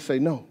ability to say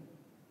no.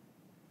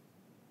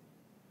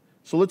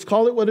 So let's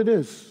call it what it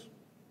is.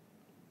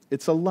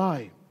 It's a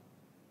lie.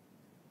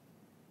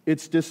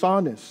 It's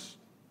dishonest.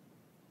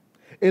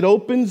 It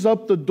opens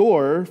up the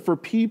door for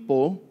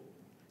people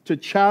to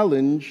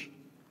challenge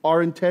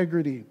our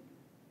integrity.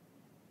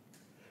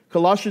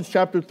 Colossians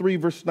chapter 3,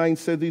 verse 9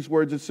 said these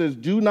words. It says,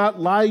 do not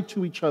lie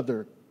to each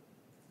other.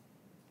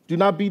 Do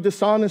not be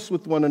dishonest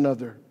with one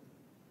another.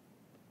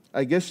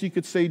 I guess you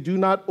could say, do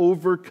not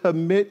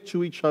overcommit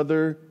to each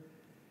other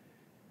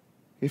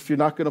if you're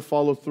not going to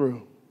follow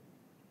through,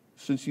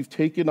 since you've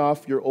taken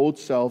off your old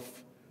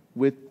self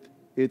with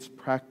its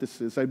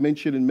practices. I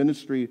mentioned in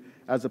ministry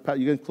as a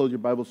pastor, you can close your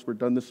Bibles, we're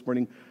done this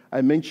morning.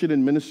 I mentioned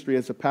in ministry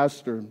as a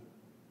pastor,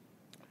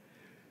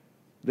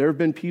 there have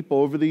been people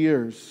over the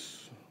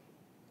years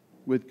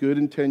with good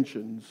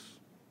intentions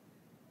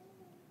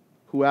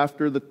who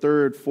after the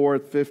third,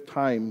 fourth, fifth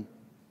time,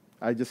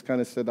 I just kind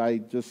of said, I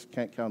just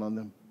can't count on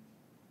them.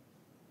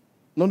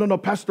 No,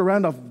 Pastor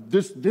Randolph,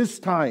 this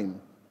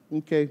time.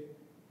 Okay.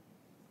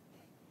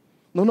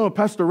 No,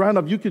 Pastor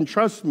Randolph, you can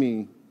trust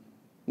me.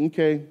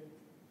 Okay.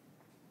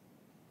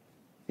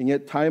 And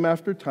yet, time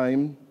after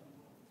time,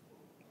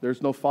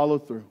 there's no follow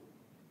through.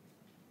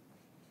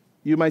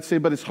 You might say,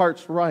 but his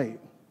heart's right.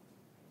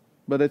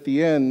 But at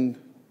the end,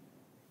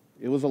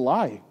 it was a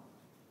lie.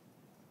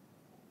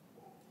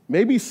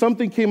 Maybe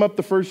something came up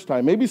the first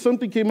time. Maybe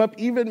something came up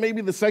even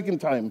maybe the second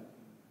time.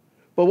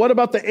 But what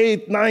about the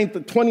 8th, 9th,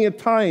 the 20th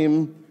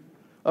time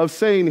of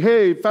saying,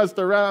 hey,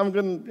 Pastor, I'm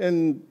going to,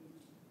 and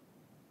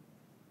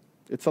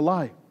it's a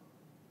lie.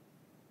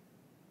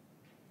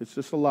 It's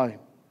just a lie.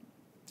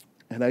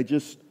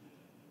 And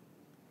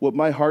what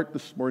my heart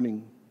this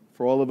morning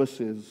for all of us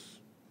is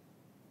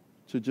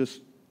to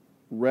just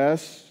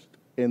rest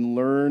and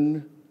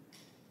learn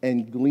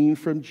and glean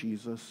from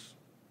Jesus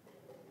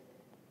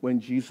when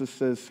Jesus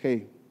says,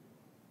 hey,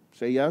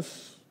 say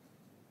yes,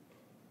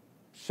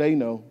 say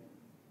no,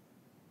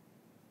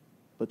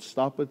 but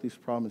stop with these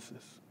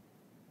promises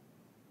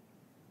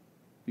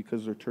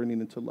because they're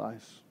turning into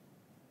lies.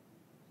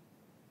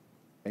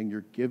 And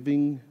you're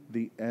giving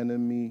the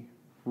enemy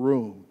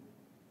room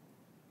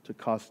to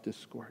cause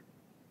discord.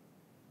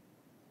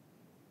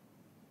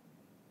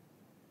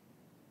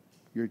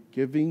 You're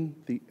giving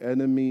the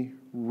enemy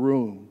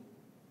room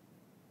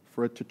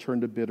for it to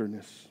turn to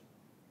bitterness.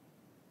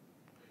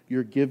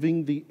 You're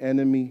giving the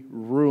enemy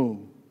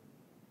room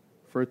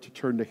for it to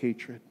turn to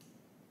hatred.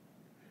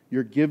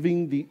 You're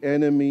giving the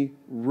enemy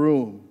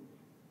room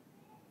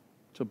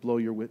to blow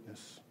your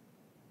witness.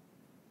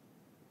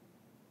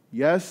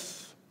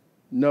 Yes,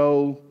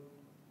 no,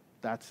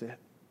 that's it.